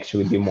candidate can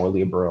actually be more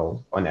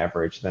liberal on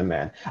average than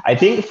men. I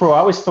think for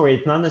our story,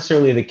 it's not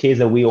necessarily the case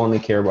that we only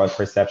care about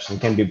perception.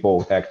 It can be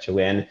both,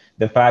 actually. And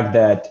the fact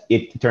that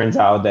it turns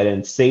out that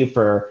in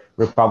safer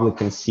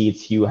Republican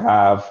seats, you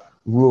have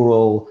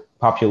rural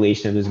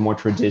population with more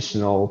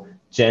traditional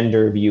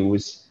gender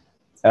views,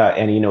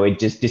 and it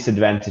just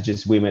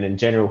disadvantages women in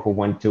general who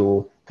want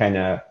to kind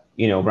of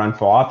run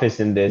for office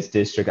in this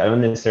district. I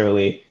don't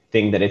necessarily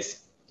think that it's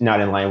not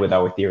in line with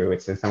our theory.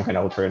 It's some kind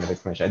of alternative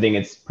explanation. I think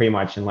it's pretty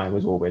much in line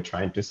with what we're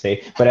trying to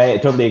say. But I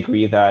totally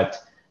agree that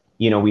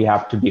we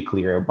have to be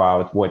clear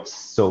about what's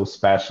so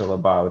special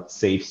about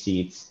safe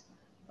seats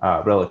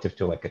relative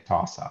to like a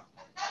toss-up.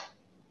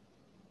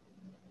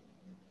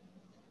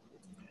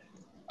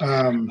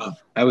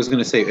 I was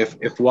going to say,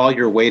 if while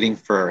you're waiting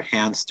for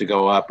hands to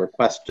go up or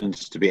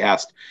questions to be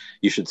asked,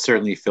 you should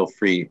certainly feel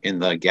free in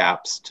the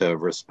gaps to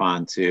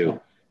respond to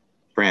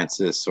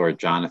Francis or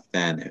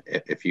Jonathan,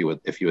 if you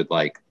would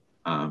like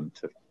to.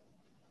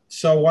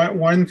 So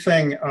one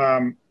thing,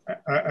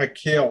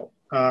 Akhil,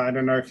 I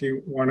don't know if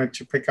you wanted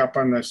to pick up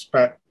on this,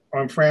 but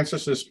on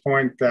Francis's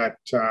point that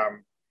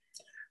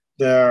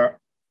the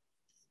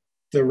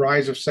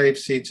rise of safe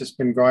seats has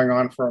been going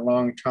on for a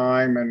long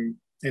time, and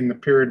in the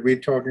period we're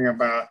talking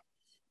about,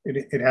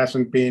 it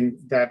hasn't been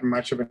that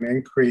much of an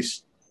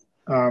increase.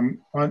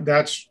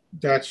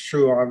 That's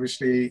true,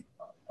 obviously,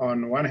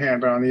 on one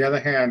hand, but on the other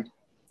hand,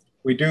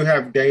 we do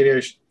have data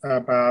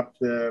about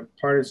the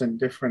partisan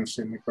difference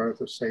in the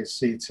growth of safe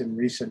seats in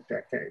recent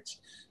decades.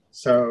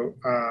 So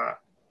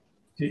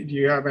do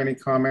you have any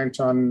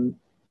comment on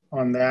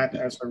that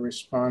as a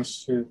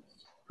response to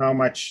how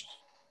much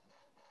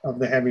of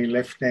the heavy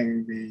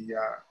lifting the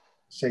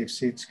safe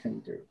seats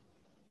can do?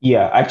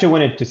 Yeah, I actually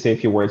wanted to say a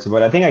few words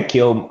about it. I think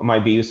Akhil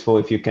might be useful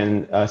if you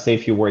can say a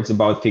few words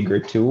about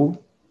figure 2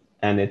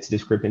 and its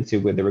discrepancy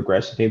with the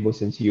regression table,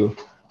 since you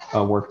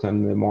worked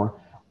on it more.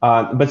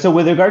 But so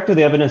with regard to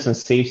the evidence on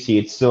safe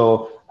seats,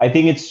 so I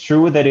think it's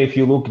true that if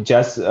you look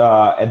just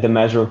at the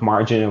measure of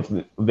margin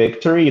of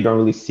victory, you don't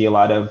really see a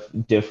lot of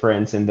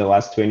difference in the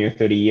last 20 or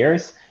 30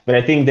 years. But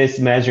I think this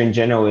measure in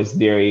general is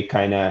very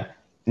kind of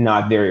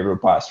not very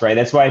robust, right?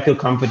 That's why I feel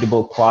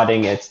comfortable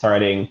plotting it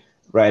starting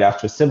right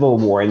after Civil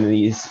War. And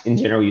in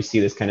general, you see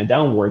this kind of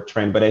downward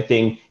trend. But I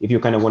think if you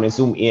kind of want to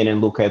zoom in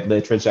and look at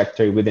the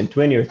trajectory within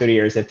 20 or 30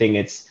 years, I think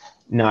it's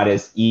not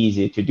as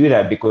easy to do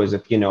that because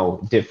of,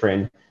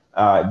 different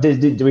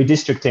the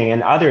redistricting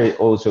and other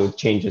also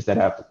changes that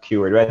have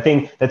occurred. I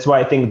think that's why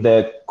I think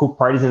the Cook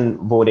partisan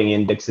voting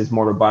index is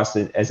more robust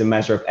as a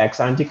measure of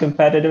ex-ante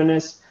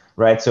competitiveness,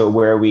 right? So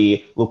where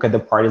we look at the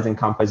partisan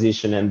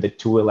composition and the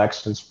 2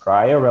 elections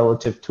prior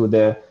relative to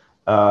the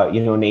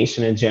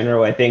nation in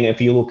general. I think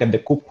if you look at the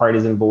Cook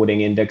partisan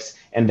voting index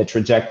and the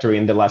trajectory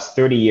in the last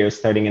 30 years,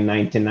 starting in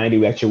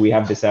 1990, we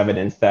have this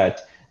evidence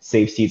that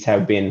safe seats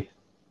have been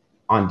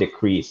on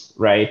decrease,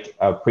 right?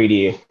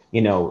 Pretty,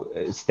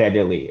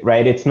 steadily,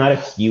 right? It's not a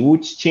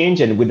huge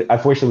change, and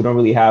unfortunately, we don't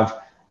really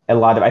have a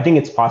lot of. I think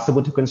it's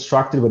possible to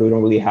construct it, but we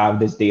don't really have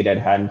this data at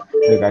hand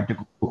with regard to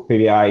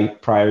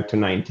PVI prior to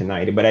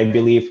 1990. But I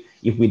believe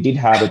if we did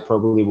have it,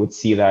 probably would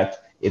see that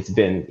it's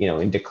been,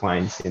 in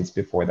decline since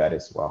before that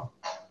as well.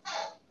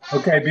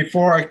 Okay,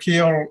 before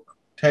Akhil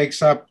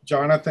takes up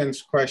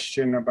Jonathan's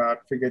question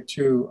about figure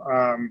 2,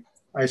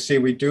 I see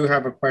we do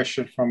have a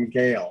question from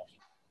Gail.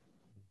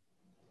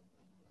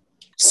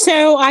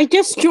 So I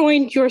just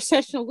joined your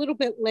session a little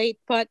bit late,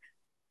 but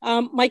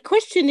my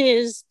question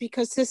is,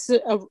 because this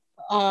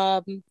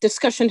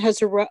discussion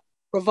has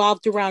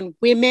revolved around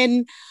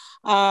women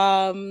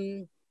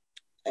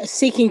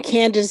seeking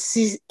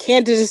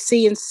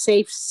candidacy in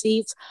safe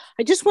seats,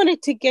 I just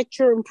wanted to get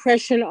your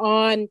impression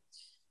on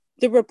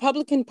the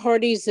Republican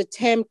Party's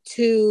attempt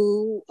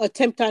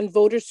on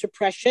voter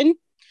suppression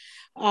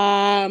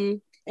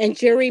and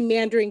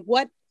gerrymandering.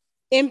 What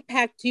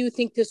impact do you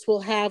think this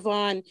will have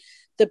on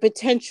the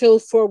potential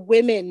for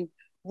women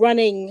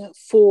running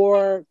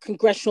for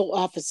congressional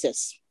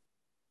offices?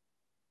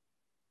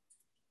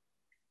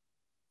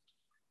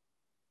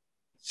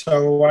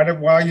 So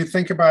while you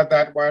think about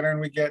that, why don't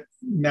we get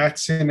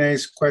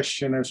Natsune's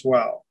question as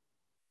well?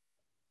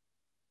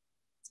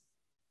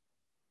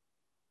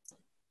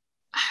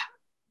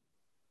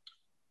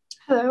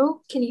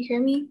 Hello, can you hear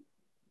me?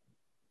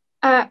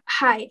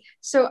 Hi,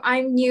 so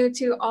I'm new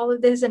to all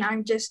of this and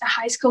I'm just a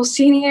high school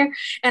senior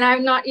and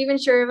I'm not even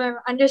sure if I'm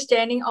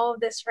understanding all of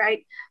this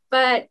right,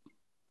 but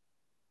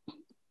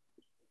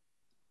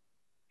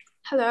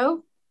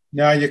hello?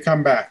 Now you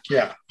come back,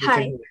 yeah.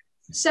 Hi,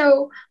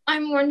 so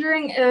I'm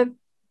wondering if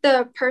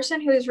the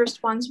person who is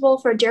responsible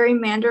for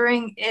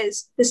gerrymandering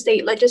is the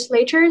state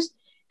legislatures,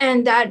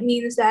 and that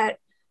means that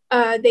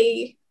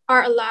they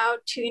are allowed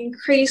to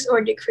increase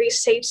or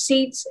decrease safe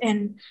seats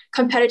and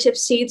competitive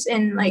seats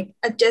in like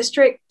a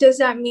district. Does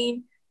that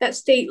mean that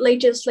state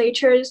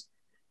legislatures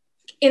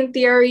in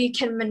theory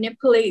can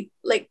manipulate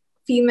like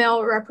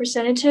female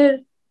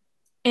representative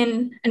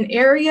in an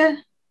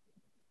area?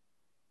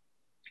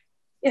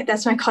 Yeah,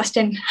 that's my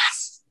question.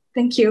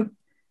 Thank you.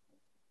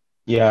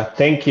 Yeah,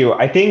 thank you.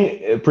 I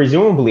think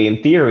presumably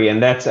in theory,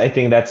 and I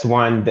think that's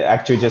one that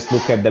actually just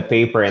look at the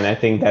paper, and I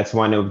think that's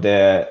one of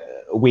the,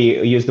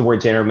 we use the word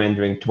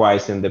gerrymandering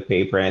twice in the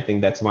paper, and I think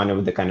that's one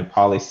of the kind of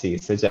policy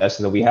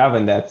suggestions that we have,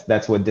 and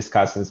that's what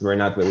discussants were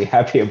not really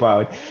happy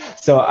about.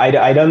 So I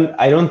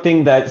don't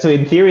think that, so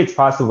in theory it's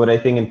possible, but I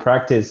think in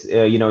practice,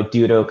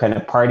 due to kind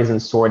of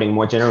partisan sorting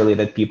more generally,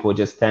 that people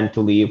just tend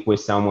to leave with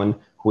someone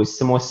who is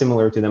more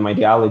similar to them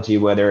ideology,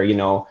 whether,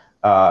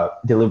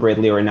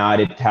 deliberately or not.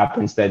 It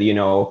happens that,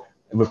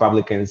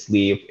 Republicans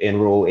live in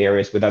rural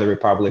areas with other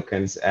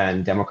Republicans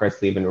and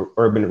Democrats live in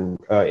urban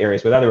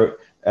areas with other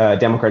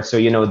Democrats. So,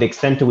 the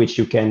extent to which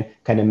you can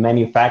kind of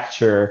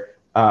manufacture,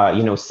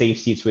 safe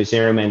seats with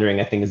gerrymandering,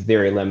 I think is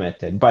very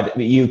limited. But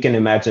you can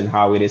imagine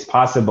how it is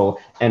possible,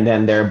 and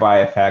then thereby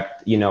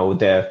affect,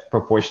 the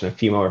proportion of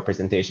female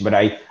representation. But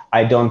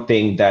I don't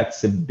think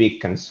that's a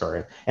big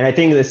concern. And I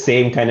think the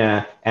same kind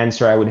of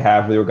answer I would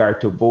have with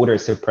regard to voter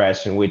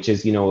suppression, which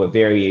is, a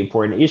very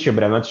important issue,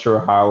 but I'm not sure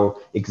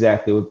how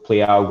exactly it would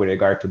play out with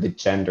regard to the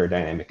gender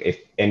dynamic. If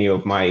any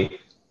of my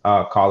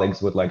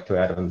colleagues would like to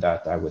add on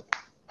that, that would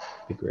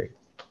be great.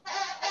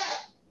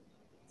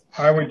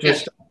 I would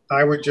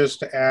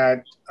just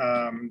add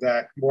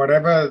that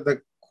whatever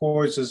the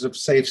causes of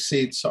safe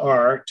seats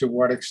are, to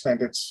what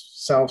extent it's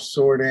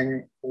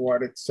self-sorting, to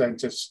what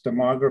extent it's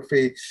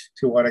demography,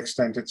 to what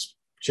extent it's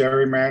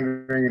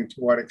gerrymandering, and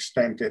to what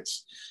extent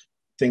it's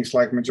things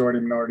like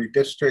majority-minority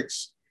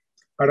districts.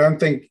 I don't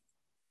think,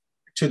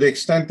 to the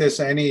extent there's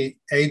any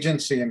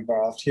agency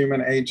involved,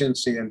 human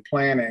agency in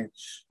planning,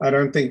 I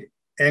don't think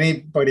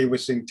anybody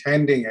was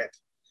intending it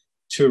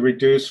to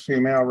reduce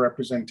female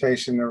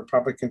representation on the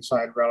Republican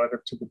side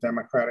relative to the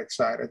Democratic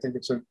side. I think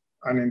it's an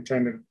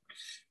unintended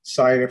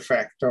side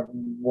effect of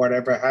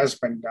whatever has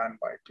been done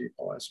by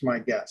people, that's my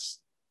guess.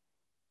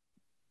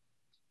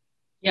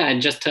 Yeah,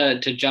 and just to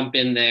jump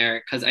in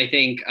there, because I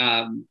think,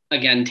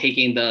 again,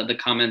 taking the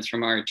comments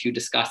from our two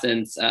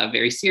discussants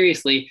very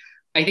seriously,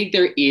 I think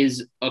there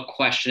is a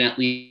question, at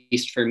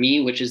least for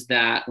me, which is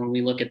that when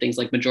we look at things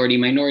like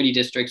majority-minority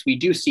districts, we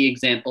do see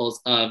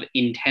examples of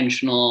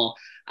intentional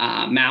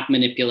map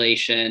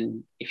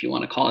manipulation, if you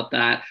want to call it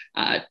that,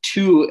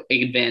 to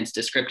advance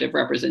descriptive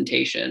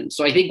representation.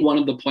 So I think one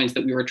of the points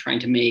that we were trying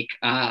to make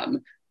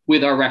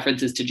with our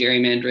references to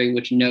gerrymandering,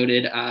 which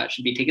noted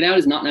should be taken out,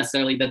 is not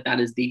necessarily that that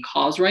is the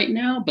cause right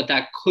now, but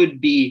that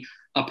could be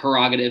a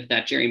prerogative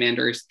that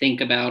gerrymanders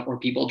think about, or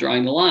people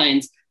drawing the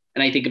lines.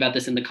 And I think about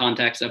this in the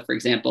context of, for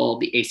example,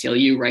 the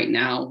ACLU right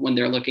now, when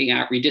they're looking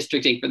at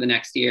redistricting for the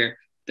next year,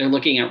 they're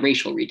looking at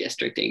racial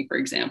redistricting, for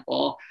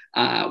example.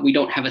 We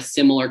don't have a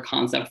similar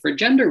concept for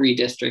gender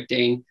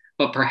redistricting,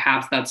 but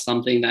perhaps that's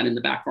something that in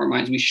the back of our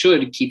minds, we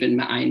should keep in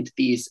mind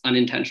these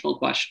unintentional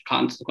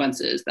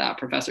consequences that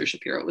Professor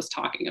Shapiro was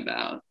talking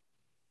about.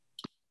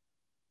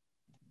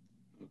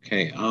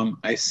 Okay,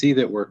 I see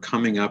that we're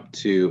coming up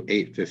to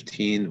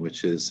 8:15,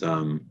 which is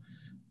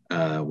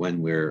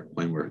when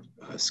we're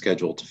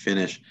scheduled to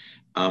finish.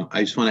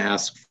 I just want to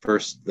ask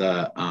first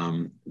the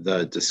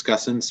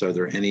discussants. Are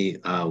there any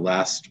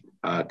last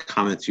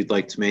comments you'd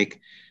like to make?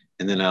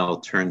 And then I'll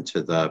turn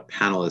to the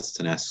panelists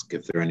and ask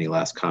if there are any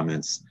last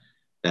comments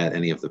that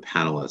any of the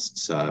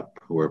panelists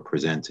who are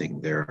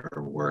presenting their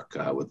work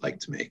would like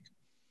to make.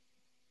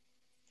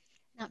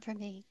 Not for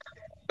me.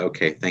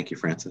 Okay, thank you,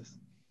 Francis.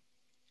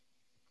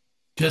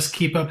 Just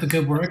keep up the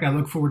good work. I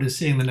look forward to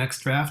seeing the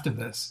next draft of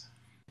this.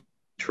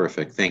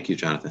 Terrific. Thank you,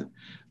 Jonathan.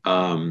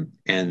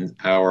 And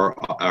our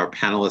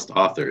panelist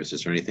authors,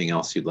 is there anything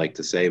else you'd like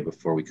to say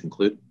before we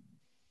conclude?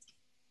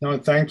 No,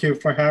 thank you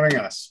for having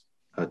us.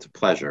 It's a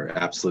pleasure,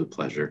 absolute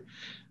pleasure.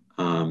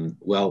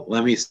 Well,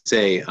 let me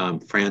say,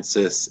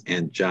 Francis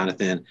and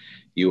Jonathan,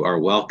 you are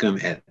welcome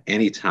at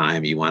any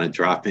time you want to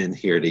drop in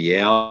here to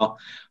Yale.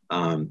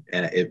 And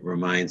it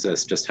reminds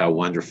us just how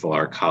wonderful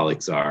our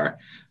colleagues are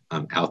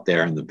out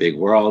there in the big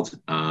world.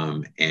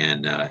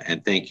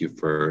 And thank you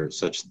for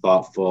such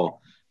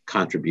thoughtful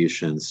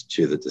contributions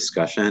to the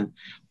discussion.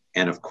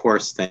 And of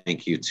course,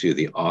 thank you to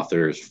the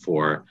authors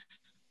for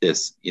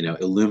this,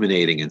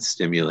 illuminating and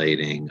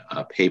stimulating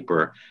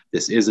paper.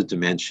 This is a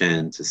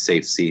dimension to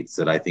safe seats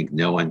that I think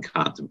no one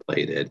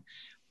contemplated,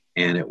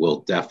 and it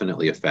will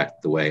definitely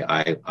affect the way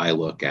I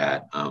look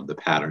at the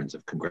patterns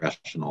of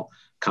congressional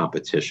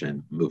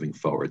competition moving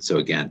forward. So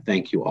again,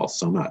 thank you all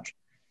so much.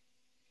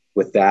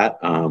 With that,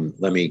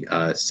 let me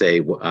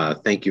say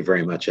thank you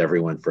very much,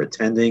 everyone, for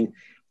attending.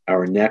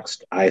 Our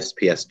next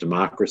ISPS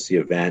Democracy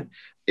event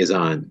is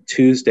on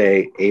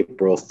Tuesday,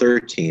 April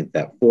 13th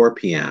at 4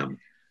 p.m.,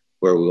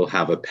 where we will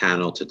have a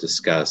panel to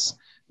discuss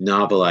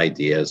novel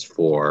ideas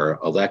for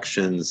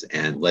elections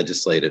and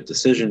legislative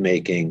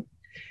decision-making.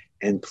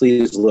 And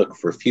please look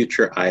for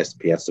future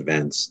ISPS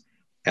events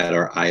at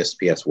our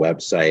ISPS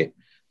website.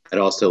 I'd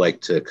also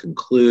like to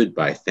conclude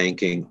by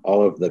thanking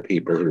all of the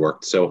people who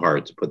worked so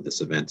hard to put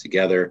this event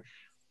together,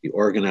 the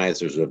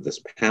organizers of this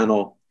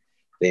panel.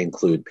 They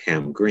include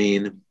Pam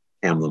Green,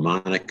 Pam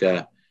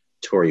LaMonica,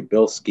 Tori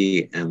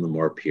Bilski, and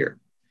Lamore Peer.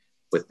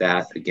 With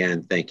that,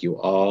 again, thank you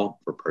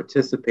all for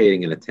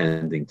participating and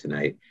attending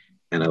tonight,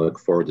 and I look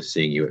forward to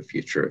seeing you at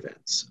future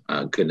events.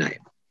 Good night.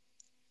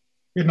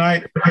 Good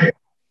night.